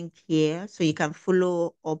the link here so you can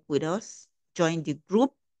follow up with us, join the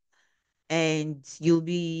group, and you'll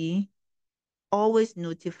be always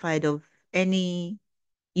notified of any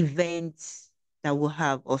events that we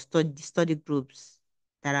have or study groups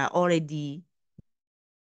that are already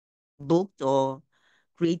booked or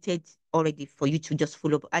created already for you to just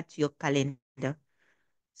follow up, add to your calendar.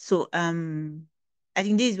 So I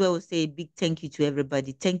think this is where we'll say a big thank you to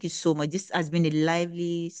everybody. Thank you so much. This has been a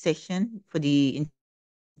lively session for the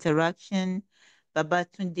interaction.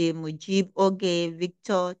 Babatunde, Mujib, Oge,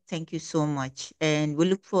 Victor, thank you so much. And we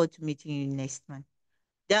look forward to meeting you next month.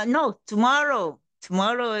 No, tomorrow.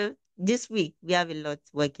 Tomorrow, this week, we have a lot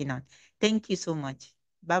working on. Thank you so much.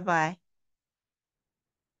 Bye-bye.